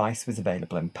 Medical advice was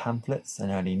available in pamphlets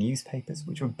and early newspapers,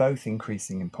 which were both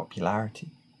increasing in popularity.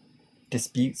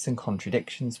 Disputes and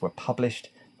contradictions were published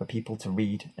for people to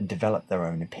read and develop their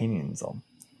own opinions on.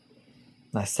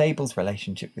 Now, Sable's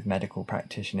relationship with medical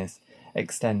practitioners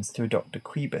extends to a Dr.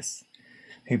 Quibus,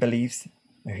 who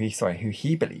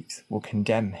he believes will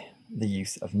condemn the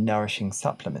use of nourishing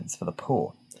supplements for the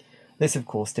poor. This, of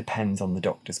course, depends on the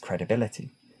doctor's credibility.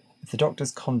 If the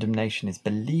doctor's condemnation is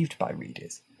believed by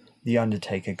readers, the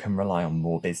undertaker can rely on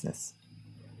more business.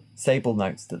 Sable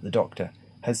notes that the doctor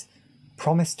has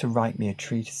promised to write me a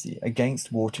treatise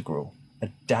against water-gruel, a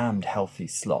damned healthy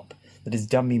slop that has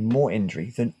done me more injury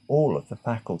than all of the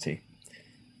faculty.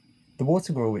 The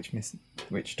water-gruel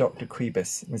which Dr.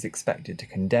 Quibus was expected to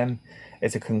condemn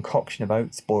is a concoction of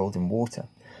oats boiled in water,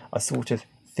 a sort of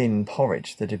thin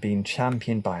porridge that had been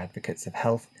championed by advocates of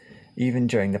health even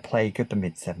during the plague of the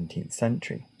mid-17th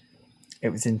century. It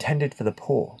was intended for the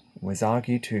poor and was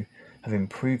argued to have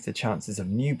improved the chances of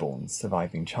newborns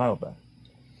surviving childbirth,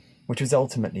 which was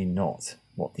ultimately not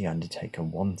what the undertaker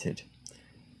wanted.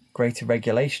 Greater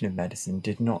regulation of medicine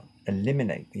did not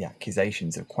eliminate the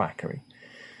accusations of quackery,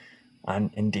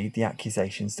 and indeed the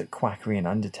accusations that quackery and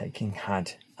undertaking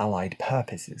had allied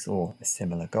purposes or a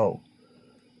similar goal.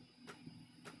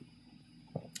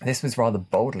 This was rather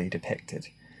boldly depicted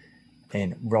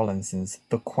in Rawlinson's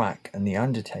The Quack and the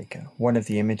Undertaker, one of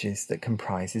the images that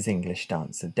comprises English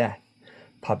Dance of Death,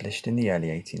 published in the early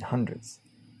 1800s.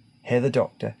 Here the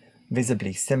doctor,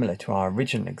 visibly similar to our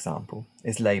original example,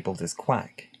 is labelled as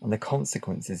quack, and the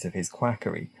consequences of his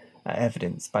quackery are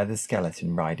evidenced by the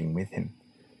skeleton riding with him.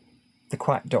 The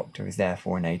quack doctor is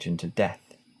therefore an agent of death,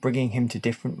 bringing him to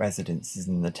different residences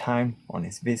in the town on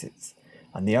his visits,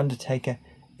 and the undertaker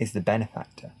is the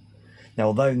benefactor. Now,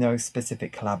 although no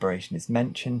specific collaboration is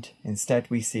mentioned, instead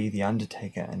we see the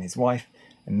undertaker and his wife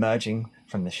emerging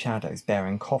from the shadows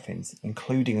bearing coffins,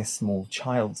 including a small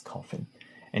child's coffin,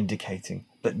 indicating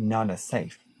that none are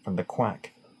safe from the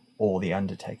quack or the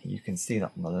undertaker. You can see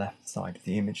that on the left side of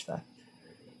the image there.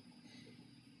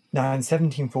 Now, in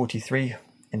 1743,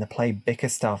 in the play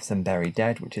Bickerstaff's and Bury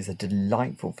Dead, which is a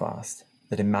delightful farce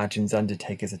that imagines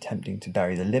undertakers attempting to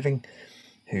bury the living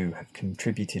who have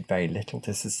contributed very little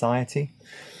to society,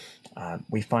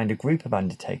 we find a group of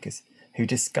undertakers who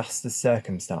discuss the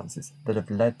circumstances that have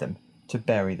led them to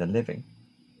bury the living.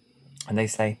 And they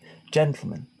say,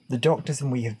 "Gentlemen, the doctors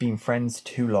and we have been friends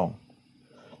too long.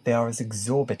 They are as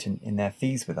exorbitant in their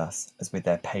fees with us as with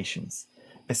their patients.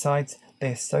 Besides,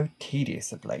 they are so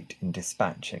tedious of late in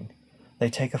dispatching. They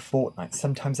take a fortnight,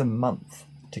 sometimes a month,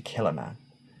 to kill a man."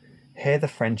 Here the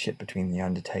friendship between the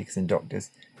undertakers and doctors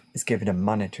is given a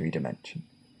monetary dimension,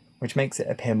 which makes it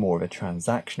appear more of a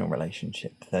transactional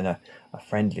relationship than a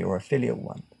friendly or a filial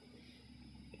one.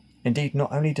 Indeed,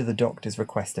 not only do the doctors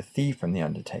request a fee from the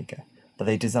undertaker, but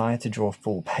they desire to draw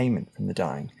full payment from the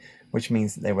dying, which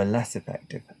means that they were less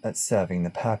effective at serving the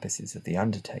purposes of the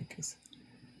undertakers.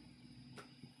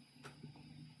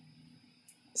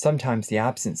 Sometimes the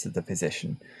absence of the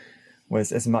physician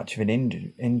was as much of an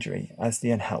injury as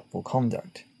the unhelpful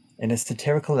conduct. In a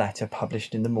satirical letter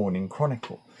published in the Morning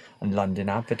Chronicle and London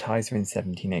Advertiser in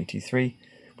 1783,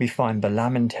 we find the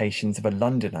lamentations of a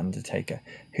London undertaker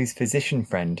whose physician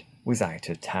friend was out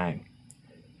of town.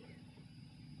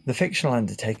 The fictional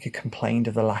undertaker complained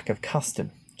of the lack of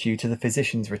custom due to the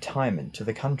physician's retirement to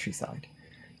the countryside.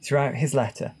 Throughout his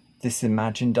letter, this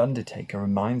imagined undertaker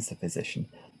reminds the physician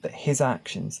that his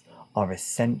actions are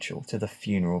essential to the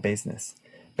funeral business,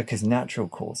 because natural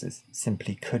causes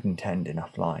simply couldn't end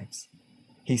enough lives.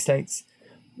 He states,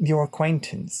 "Your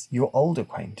acquaintance, your old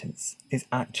acquaintance, is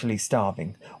actually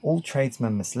starving. All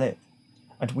tradesmen must live,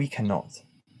 and we cannot.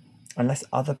 Unless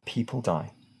other people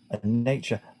die, and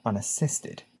nature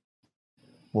unassisted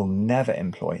will never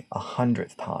employ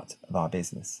 100th part of our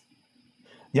business."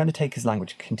 The undertaker's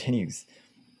language teases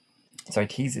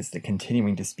the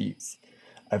continuing disputes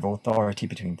over authority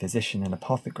between physician and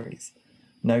apothecaries,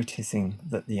 noticing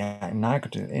that the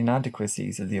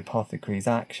inadequacies of the apothecary's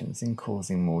actions in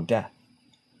causing more death.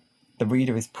 The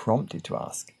reader is prompted to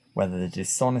ask whether the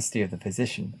dishonesty of the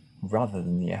physician, rather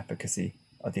than the efficacy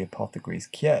of the apothecary's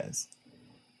cures,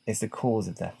 is the cause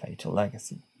of their fatal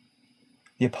legacy.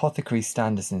 The apothecary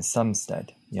stand us in some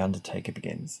stead, the undertaker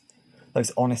begins.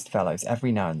 Those honest fellows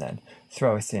every now and then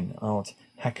throw us in an odd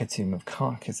hecatomb of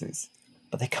carcasses,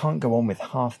 but they can't go on with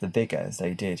half the vigour as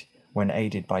they did when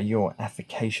aided by your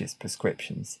efficacious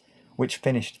prescriptions, which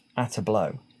finished at a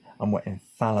blow and were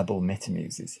infallible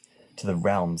metamuses to the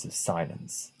realms of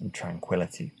silence and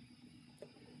tranquillity.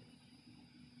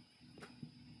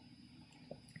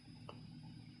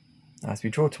 As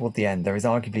we draw toward the end, there is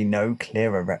arguably no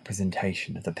clearer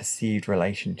representation of the perceived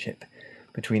relationship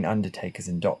between undertakers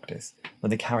and doctors than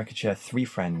the caricature Three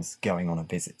Friends Going on a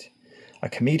Visit, a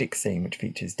comedic scene which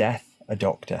features Death, a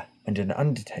doctor, and an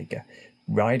undertaker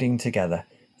riding together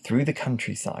through the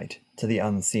countryside to the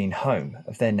unseen home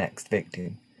of their next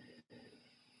victim.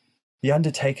 The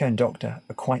undertaker and doctor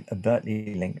are quite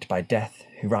overtly linked by Death,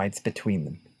 who rides between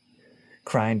them,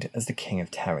 crowned as the King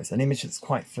of Terrors, an image that's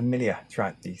quite familiar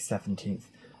throughout the 17th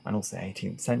and also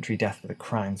 18th century. Death with a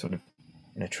crown sort of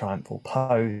in a triumphal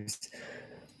pose.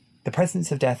 The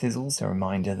presence of Death is also a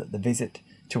reminder that the visit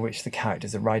to which the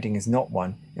characters are riding is not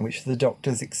one in which the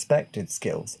doctor's expected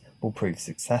skills will prove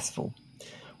successful.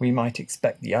 We might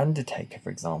expect the undertaker, for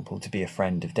example, to be a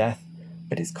friend of Death,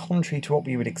 but it's contrary to what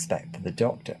we would expect for the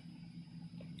doctor.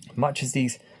 Much as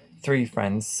these three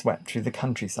friends swept through the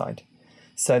countryside,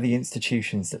 so the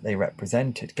institutions that they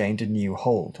represented gained a new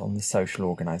hold on the social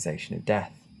organisation of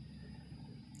Death.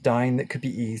 Dying that could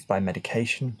be eased by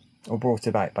medication or brought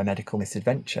about by medical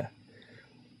misadventure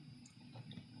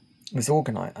was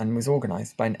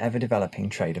organised by an ever-developing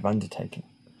trade of undertaking.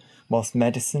 Whilst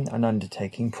medicine and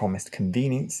undertaking promised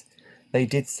convenience, they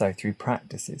did so through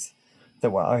practices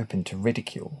that were open to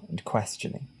ridicule and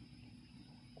questioning.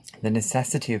 The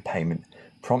necessity of payment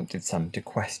prompted some to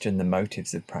question the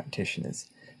motives of practitioners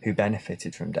who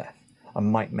benefited from Death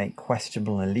and might make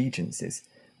questionable allegiances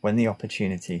when the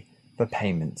opportunity for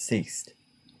payment ceased.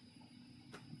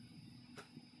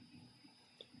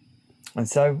 And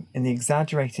so, in the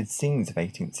exaggerated scenes of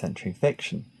 18th century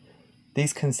fiction,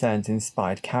 these concerns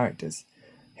inspired characters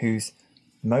whose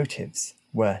motives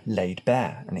were laid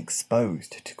bare and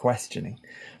exposed to questioning,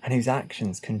 and whose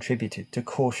actions contributed to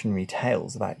cautionary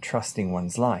tales about trusting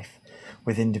one's life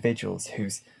with individuals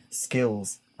whose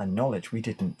skills and knowledge we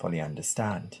didn't fully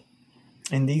understand.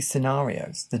 In these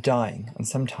scenarios, the dying, and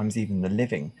sometimes even the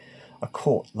living, are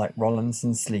caught like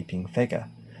Rollinson's sleeping figure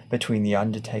between the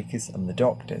undertakers and the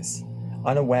doctors,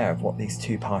 unaware of what these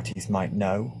two parties might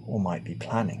know or might be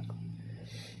planning.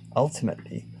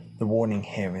 Ultimately, the warning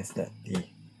here is that the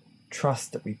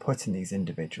trust that we put in these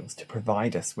individuals to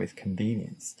provide us with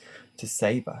convenience, to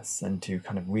save us and to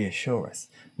kind of reassure us,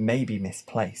 may be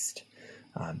misplaced,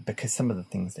 because some of the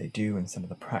things they do and some of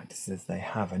the practices they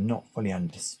have are not fully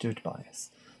understood by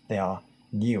us. They are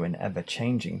new and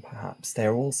ever-changing, perhaps. They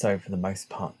are also, for the most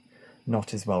part,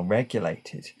 not as well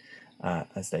regulated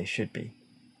as they should be.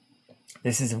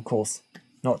 This is, of course,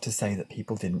 not to say that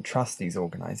people didn't trust these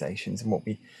organisations, and what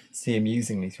we see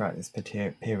amusingly throughout this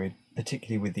period,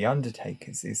 particularly with the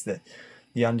undertakers, is that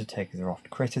the undertakers are oft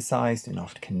criticised and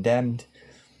oft condemned,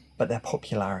 but their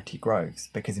popularity grows,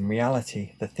 because in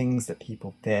reality, the things that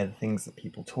people fear, the things that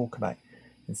people talk about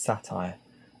in satire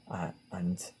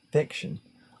and fiction,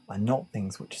 are not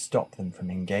things which stop them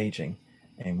from engaging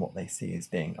in what they see as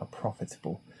being a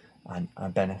profitable and a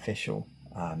beneficial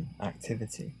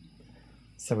activity.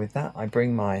 So with that, I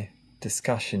bring my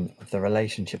discussion of the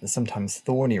relationship, the sometimes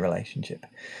thorny relationship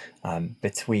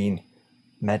between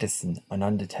medicine and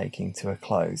undertaking to a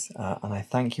close. And I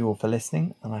thank you all for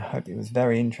listening, and I hope it was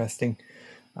very interesting.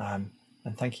 And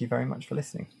thank you very much for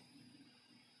listening.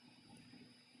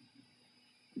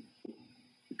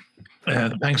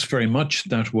 Thanks very much.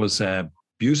 That was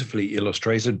beautifully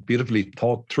illustrated, beautifully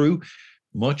thought through,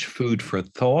 much food for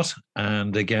thought.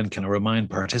 And again, can I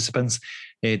remind participants,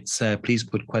 it's please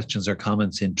put questions or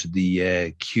comments into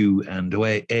the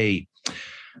Q&A.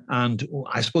 And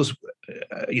I suppose,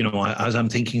 as I'm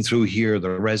thinking through here, the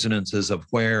resonances of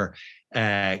where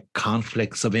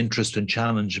conflicts of interest and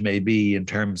challenge may be in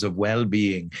terms of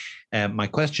well-being. My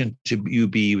question to you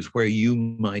is where you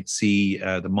might see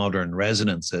the modern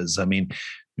resonances. I mean,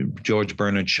 George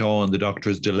Bernard Shaw and The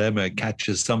Doctor's Dilemma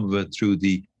catches some of it through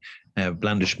the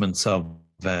blandishments of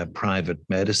private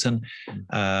medicine.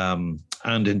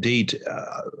 And indeed,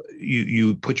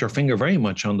 you put your finger very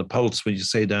much on the pulse when you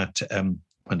say that,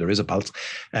 when there is a pulse,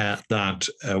 that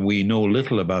we know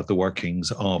little about the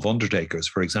workings of undertakers.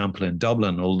 For example, in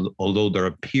Dublin, although there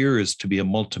appears to be a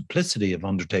multiplicity of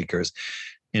undertakers,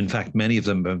 in fact, many of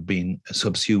them have been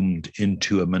subsumed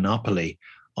into a monopoly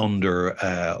under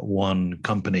one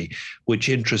company, which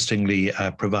interestingly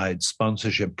provides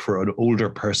sponsorship for an older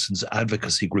person's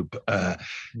advocacy group.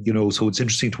 So it's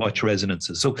interesting to watch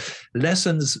resonances. So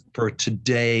lessons for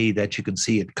today that you can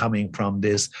see it coming from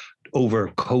this over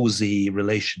cozy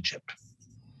relationship.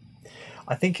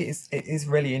 I think it is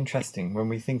really interesting when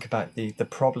we think about the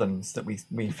problems that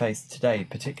we face today,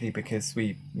 particularly because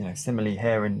we, similarly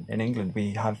here in England,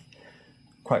 we have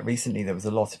quite recently, there was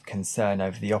a lot of concern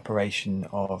over the operation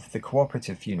of the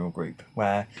cooperative funeral group,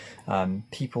 where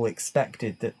people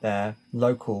expected that their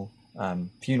local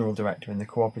funeral director in the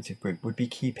cooperative group would be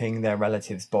keeping their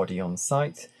relative's body on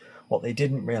site. What they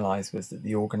didn't realise was that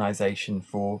the organisation,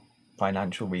 for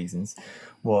financial reasons,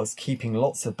 was keeping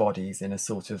lots of bodies in a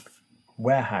sort of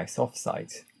warehouse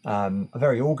off-site, a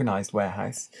very organised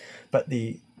warehouse. But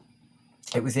it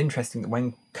was interesting that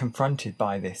when confronted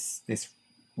by this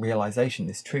realization,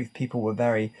 this truth, people were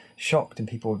very shocked and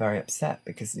people were very upset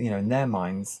because, in their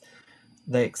minds,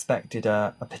 they expected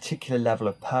a particular level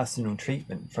of personal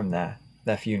treatment from their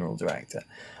funeral director,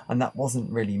 and that wasn't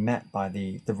really met by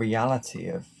the reality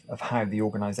of how the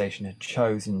organization had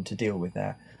chosen to deal with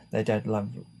their dead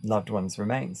loved ones'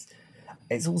 remains.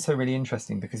 It's also really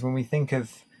interesting because when we think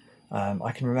of,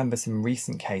 I can remember some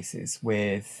recent cases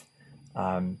with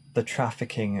the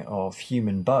trafficking of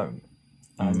human bone,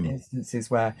 instances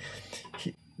where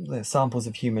the samples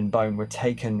of human bone were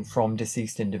taken from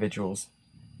deceased individuals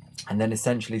and then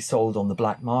essentially sold on the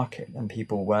black market, and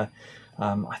people were,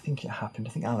 I think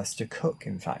Alistair Cook,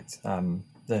 in fact,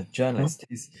 the journalist,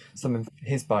 some of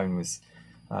his bone was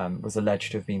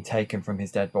alleged to have been taken from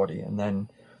his dead body and then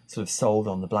sort of sold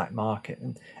on the black market.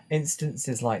 And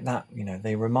instances like that,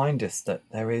 they remind us that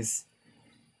there's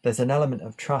an element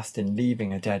of trust in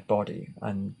leaving a dead body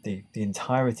and the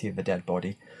entirety of the dead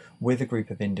body with a group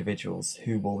of individuals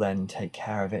who will then take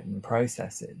care of it and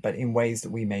process it, but in ways that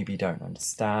we maybe don't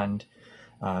understand,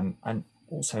 and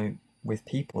also with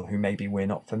people who maybe we're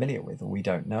not familiar with or we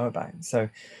don't know about. So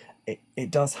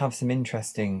it does have some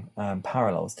interesting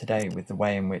parallels today with the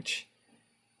way in which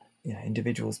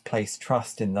individuals place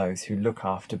trust in those who look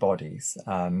after bodies,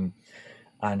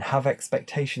 and have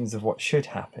expectations of what should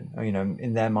happen,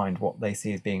 in their mind, what they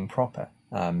see as being proper.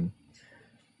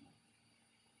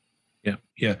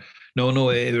 No,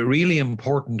 really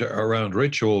important around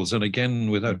rituals. And again,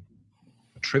 without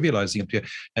trivializing it,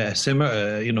 a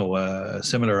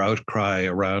similar outcry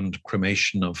around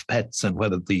cremation of pets and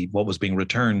whether what was being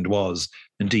returned was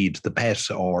indeed the pet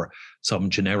or some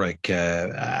generic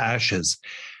ashes.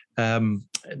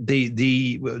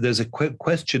 There's a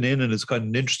question in, and it's quite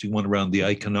an interesting one around the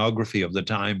iconography of the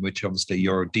time, which obviously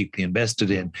you're deeply invested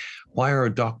in. Why are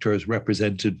doctors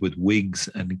represented with wigs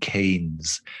and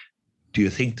canes? Do you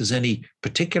think there's any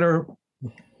particular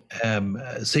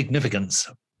significance?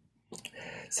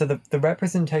 So the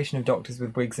representation of doctors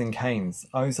with wigs and canes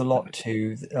owes a lot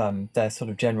to their sort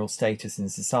of general status in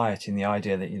society, and the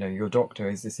idea that, your doctor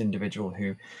is this individual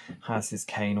who has his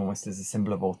cane almost as a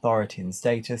symbol of authority and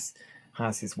status,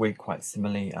 has his wig quite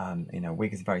similarly.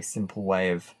 Wig is a very simple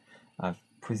way of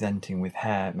presenting with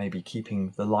hair, maybe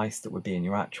keeping the lice that would be in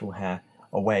your actual hair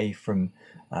away from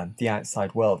the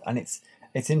outside world. And it's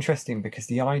interesting because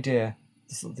the idea,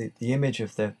 the image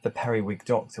of the periwig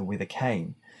doctor with a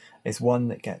cane is one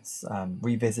that gets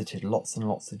revisited lots and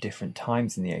lots of different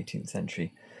times in the 18th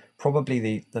century.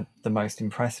 Probably the most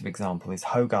impressive example is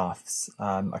Hogarth's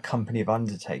A Company of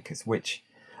Undertakers, which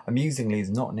amusingly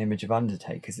is not an image of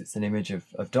undertakers, it's an image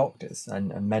of doctors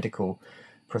and medical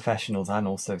professionals, and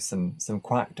also some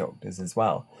quack doctors as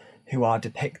well, who are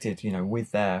depicted,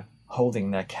 with their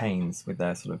holding their canes with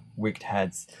their sort of wigged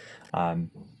heads,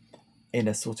 in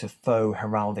a sort of faux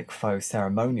heraldic, faux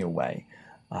ceremonial way,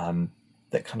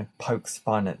 that kind of pokes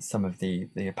fun at some of the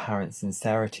apparent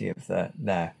sincerity of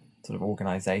their sort of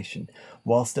organisation,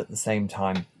 whilst at the same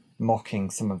time mocking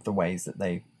some of the ways that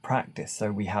they practice.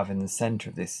 So we have in the centre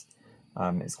of this,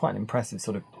 it's quite an impressive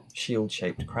sort of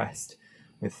shield-shaped crest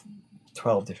with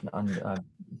 12 different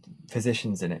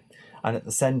physicians in it. And at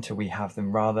the centre we have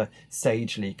them rather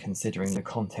sagely considering the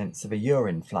contents of a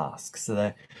urine flask. So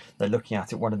they're looking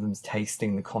at it, one of them's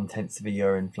tasting the contents of a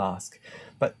urine flask.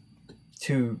 But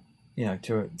to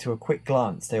a quick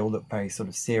glance, they all look very sort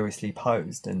of seriously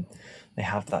posed, and they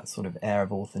have that sort of air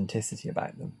of authenticity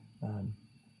about them.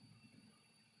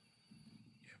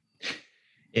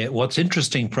 What's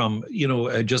interesting from,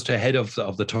 just ahead of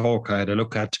the talk, I had a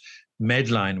look at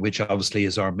Medline, which obviously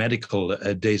is our medical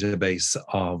database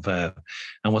of,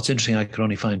 and what's interesting, I could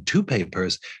only find 2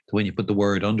 papers when you put the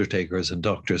word undertakers and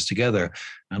doctors together.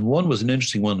 And one was an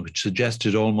interesting one, which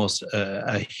suggested almost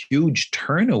a huge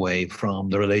turn away from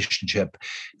the relationship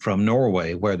from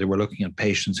Norway, where they were looking at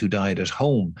patients who died at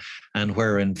home, and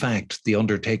where in fact the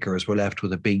undertakers were left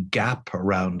with a big gap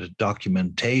around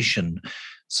documentation.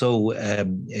 So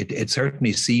it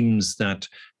certainly seems that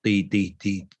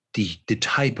the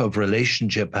type of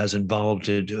relationship has evolved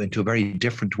into a very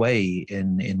different way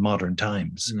in modern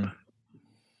times.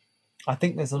 I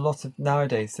think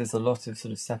nowadays there's a lot of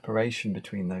sort of separation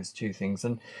between those two things,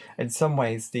 and in some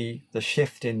ways the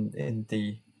shift in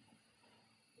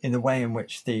the way in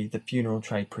which the funeral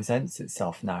trade presents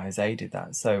itself now has aided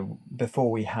that. So before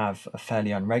we have a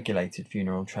fairly unregulated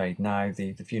funeral trade, now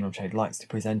the funeral trade likes to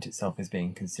present itself as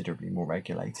being considerably more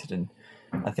regulated, and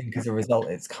I think as a result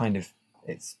it's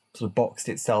sort of boxed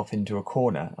itself into a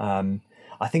corner.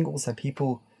 I think also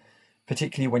people,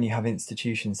 particularly when you have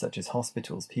institutions such as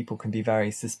hospitals, people can be very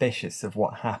suspicious of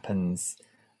what happens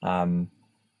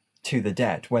to the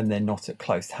dead when they're not at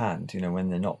close hand, when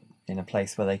they're not in a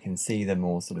place where they can see them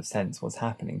or sort of sense what's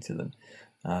happening to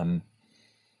them.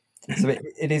 So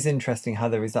it is interesting how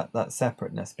there is that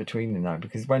separateness between them now,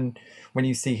 because when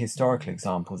you see historical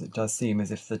examples, it does seem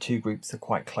as if the two groups are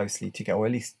quite closely together, or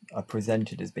at least are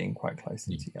presented as being quite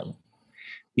closely together.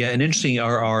 Yeah, and interesting,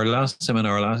 our last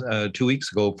seminar 2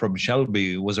 weeks ago from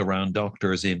Shelby was around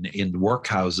doctors in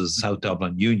workhouses, South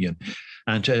Dublin Union.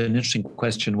 And an interesting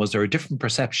question, was there a different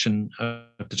perception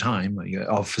at the time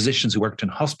of physicians who worked in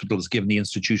hospitals given the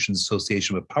institution's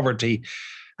association with poverty?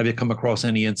 Have you come across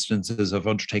any instances of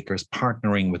undertakers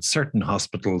partnering with certain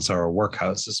hospitals or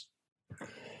workhouses?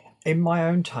 In my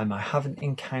own time, I haven't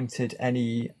encountered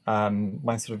any,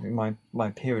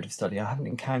 my period of study, I haven't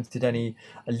encountered any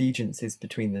allegiances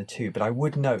between the two, but I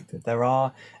would note that there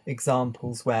are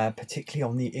examples where, particularly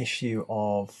on the issue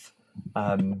of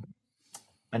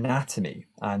anatomy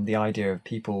and the idea of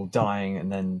people dying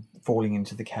and then falling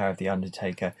into the care of the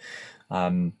undertaker,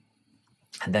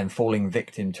 and then falling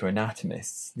victim to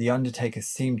anatomists, the undertakers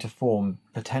seem to form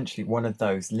potentially one of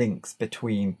those links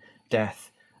between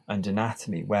death and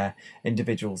anatomy, where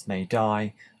individuals may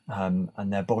die and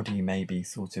their body may be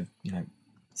sort of,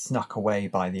 snuck away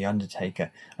by the undertaker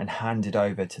and handed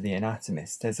over to the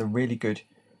anatomist. There's a really good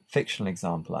fictional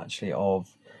example, actually, of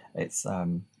it's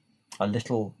a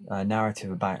little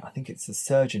narrative about, I think it's a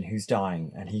surgeon who's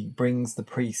dying, and he brings the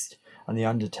priest and the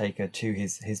undertaker to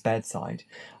his bedside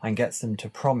and gets them to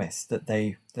promise that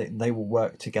they will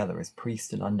work together as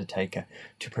priest and undertaker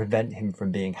to prevent him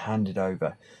from being handed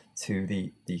over to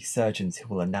the surgeons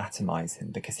who will anatomize him,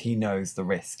 because he knows the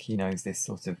risk. He knows this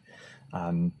sort of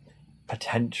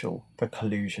potential for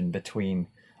collusion between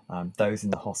those in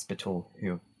the hospital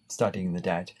who are studying the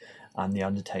dead and the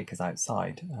undertakers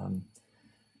outside.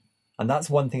 And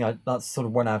that's one thing, that's sort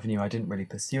of one avenue I didn't really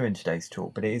pursue in today's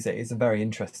talk, but it is a very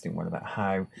interesting one about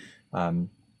how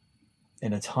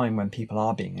in a time when people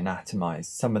are being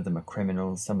anatomized, some of them are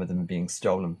criminals, some of them are being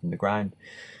stolen from the ground,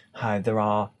 how there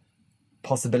are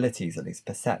possibilities, at least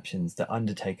perceptions, that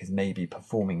undertakers may be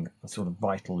performing a sort of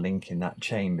vital link in that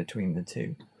chain between the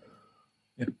two.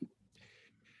 Yeah.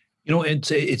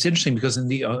 It's interesting because in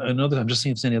the another, I'm just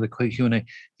seeing if there's any other quick Q&A.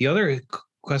 The other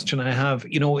question I have,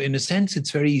 in a sense,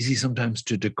 it's very easy sometimes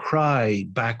to decry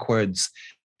backwards,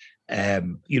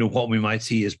 what we might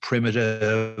see as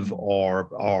primitive or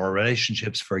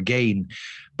relationships for gain.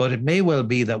 But it may well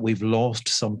be that we've lost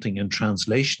something in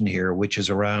translation here, which is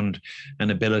around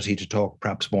an ability to talk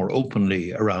perhaps more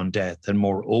openly around death and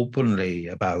more openly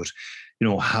about,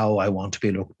 how I want to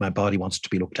be looked, my body wants to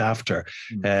be looked after.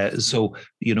 So,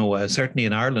 certainly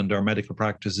in Ireland, our medical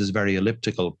practice is very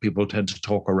elliptical. People tend to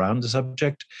talk around the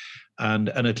subject. And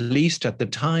at least at the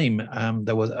time,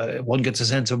 there was one gets a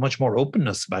sense of much more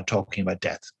openness about talking about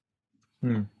death.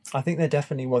 I think there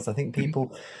definitely was. I think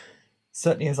people,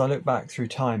 certainly as I look back through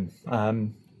time,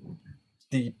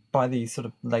 by the sort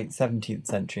of late 17th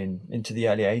century and into the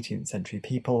early 18th century,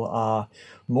 people are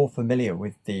more familiar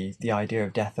with the idea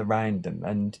of death around them.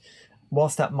 And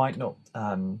whilst that might not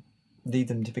lead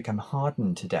them to become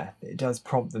hardened to death, it does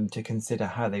prompt them to consider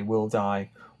how they will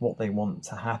die, what they want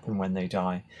to happen when they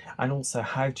die, and also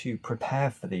how to prepare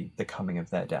for the coming of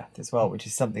their death as well, which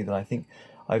is something that I think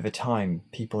over time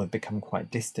people have become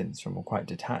quite distanced from or quite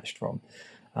detached from.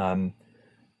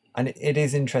 And it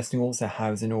is interesting also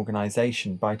how, as an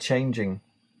organisation, by changing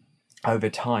over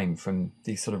time from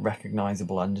these sort of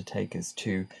recognisable undertakers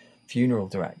to funeral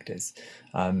directors,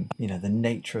 the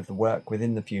nature of the work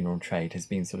within the funeral trade has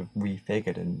been sort of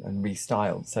refigured and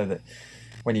restyled, so that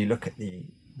when you look at the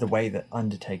the way that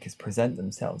undertakers present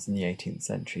themselves in the 18th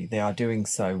century, they are doing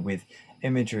so with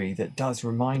imagery that does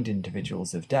remind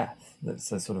individuals of death.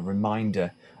 That's a sort of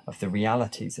reminder of the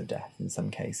realities of death in some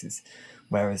cases.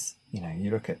 Whereas, you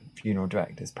look at funeral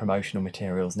directors' promotional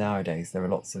materials nowadays, there are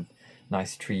lots of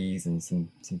nice trees and some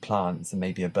plants and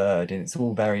maybe a bird, and it's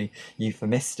all very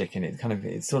euphemistic, and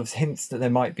it sort of hints that there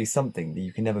might be something that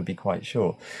you can never be quite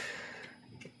sure.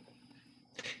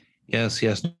 Yes.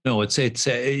 No, it's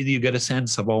you get a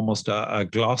sense of almost a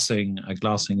glossing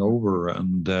over,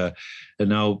 and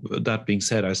now that being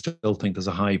said, I still think there's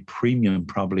a high premium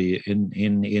probably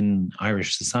in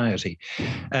Irish society.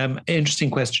 Interesting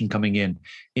question coming in.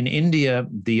 In India,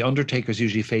 the undertakers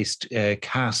usually faced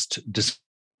caste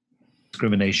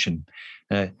discrimination.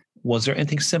 Was there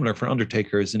anything similar for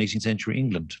undertakers in 18th century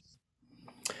England?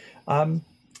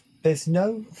 There's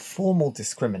no formal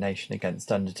discrimination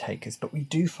against undertakers, but we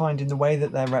do find in the way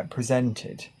that they're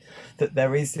represented that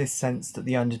there is this sense that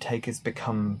the undertakers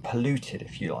become polluted,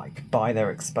 if you like, by their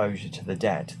exposure to the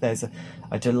dead. There's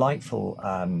a delightful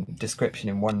description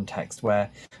in one text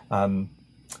where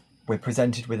we're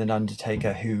presented with an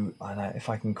undertaker who, if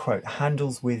I can quote,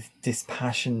 handles with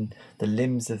dispassion the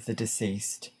limbs of the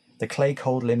deceased, the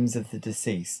clay-cold limbs of the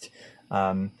deceased.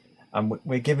 And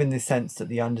we're given the sense that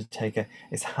the undertaker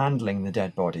is handling the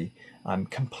dead body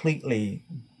completely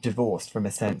divorced from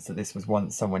a sense that this was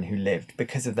once someone who lived,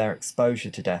 because of their exposure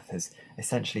to death has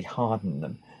essentially hardened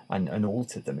them and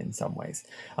altered them in some ways.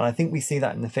 And I think we see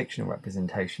that in the fictional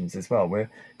representations as well. We're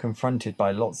confronted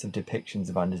by lots of depictions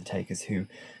of undertakers who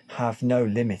have no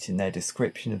limit in their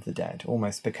description of the dead,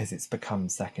 almost because it's become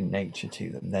second nature to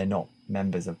them. They're not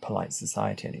members of polite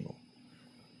society anymore.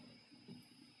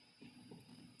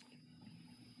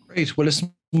 Great. Well,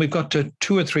 listen, we've got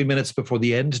 2 or 3 minutes before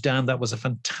the end. Dan, that was a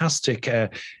fantastic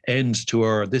end to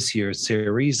our this year's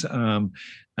series.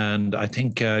 And I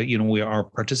think, our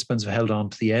participants have held on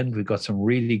to the end. We've got some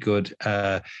really good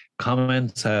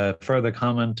comments, further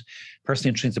comment. Personally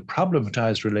interesting is the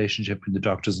problematized relationship between the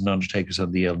doctors and undertakers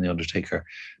of the ill and the undertaker,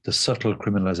 the subtle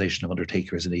criminalization of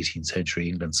undertakers in 18th century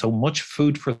England. So much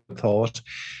food for thought.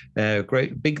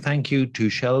 Great. Big thank you to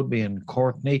Shelby and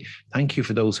Courtney. Thank you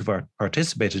for those who've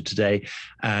participated today.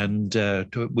 And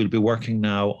we'll be working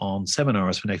now on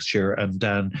seminars for next year. And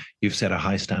Dan, you've set a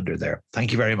high standard there.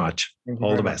 Thank you very much.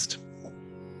 All the best.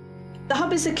 The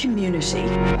Hub is a community.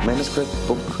 Manuscript,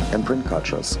 book and print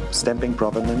cultures, stamping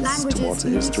provenance Languages towards the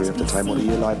history of the Time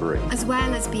O'Neill Library. As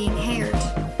well as being heard.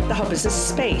 The Hub is a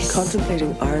space.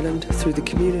 Contemplating Ireland through the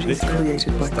communities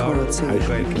created by Coral Sea.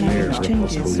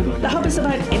 The Hub is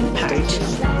about impact.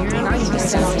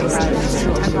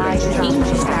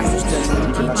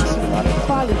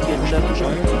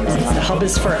 The Hub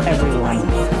is for everyone.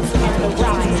 And the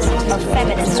rise of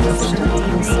feminism.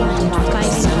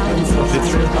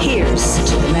 Here's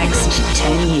to the next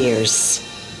 10 years.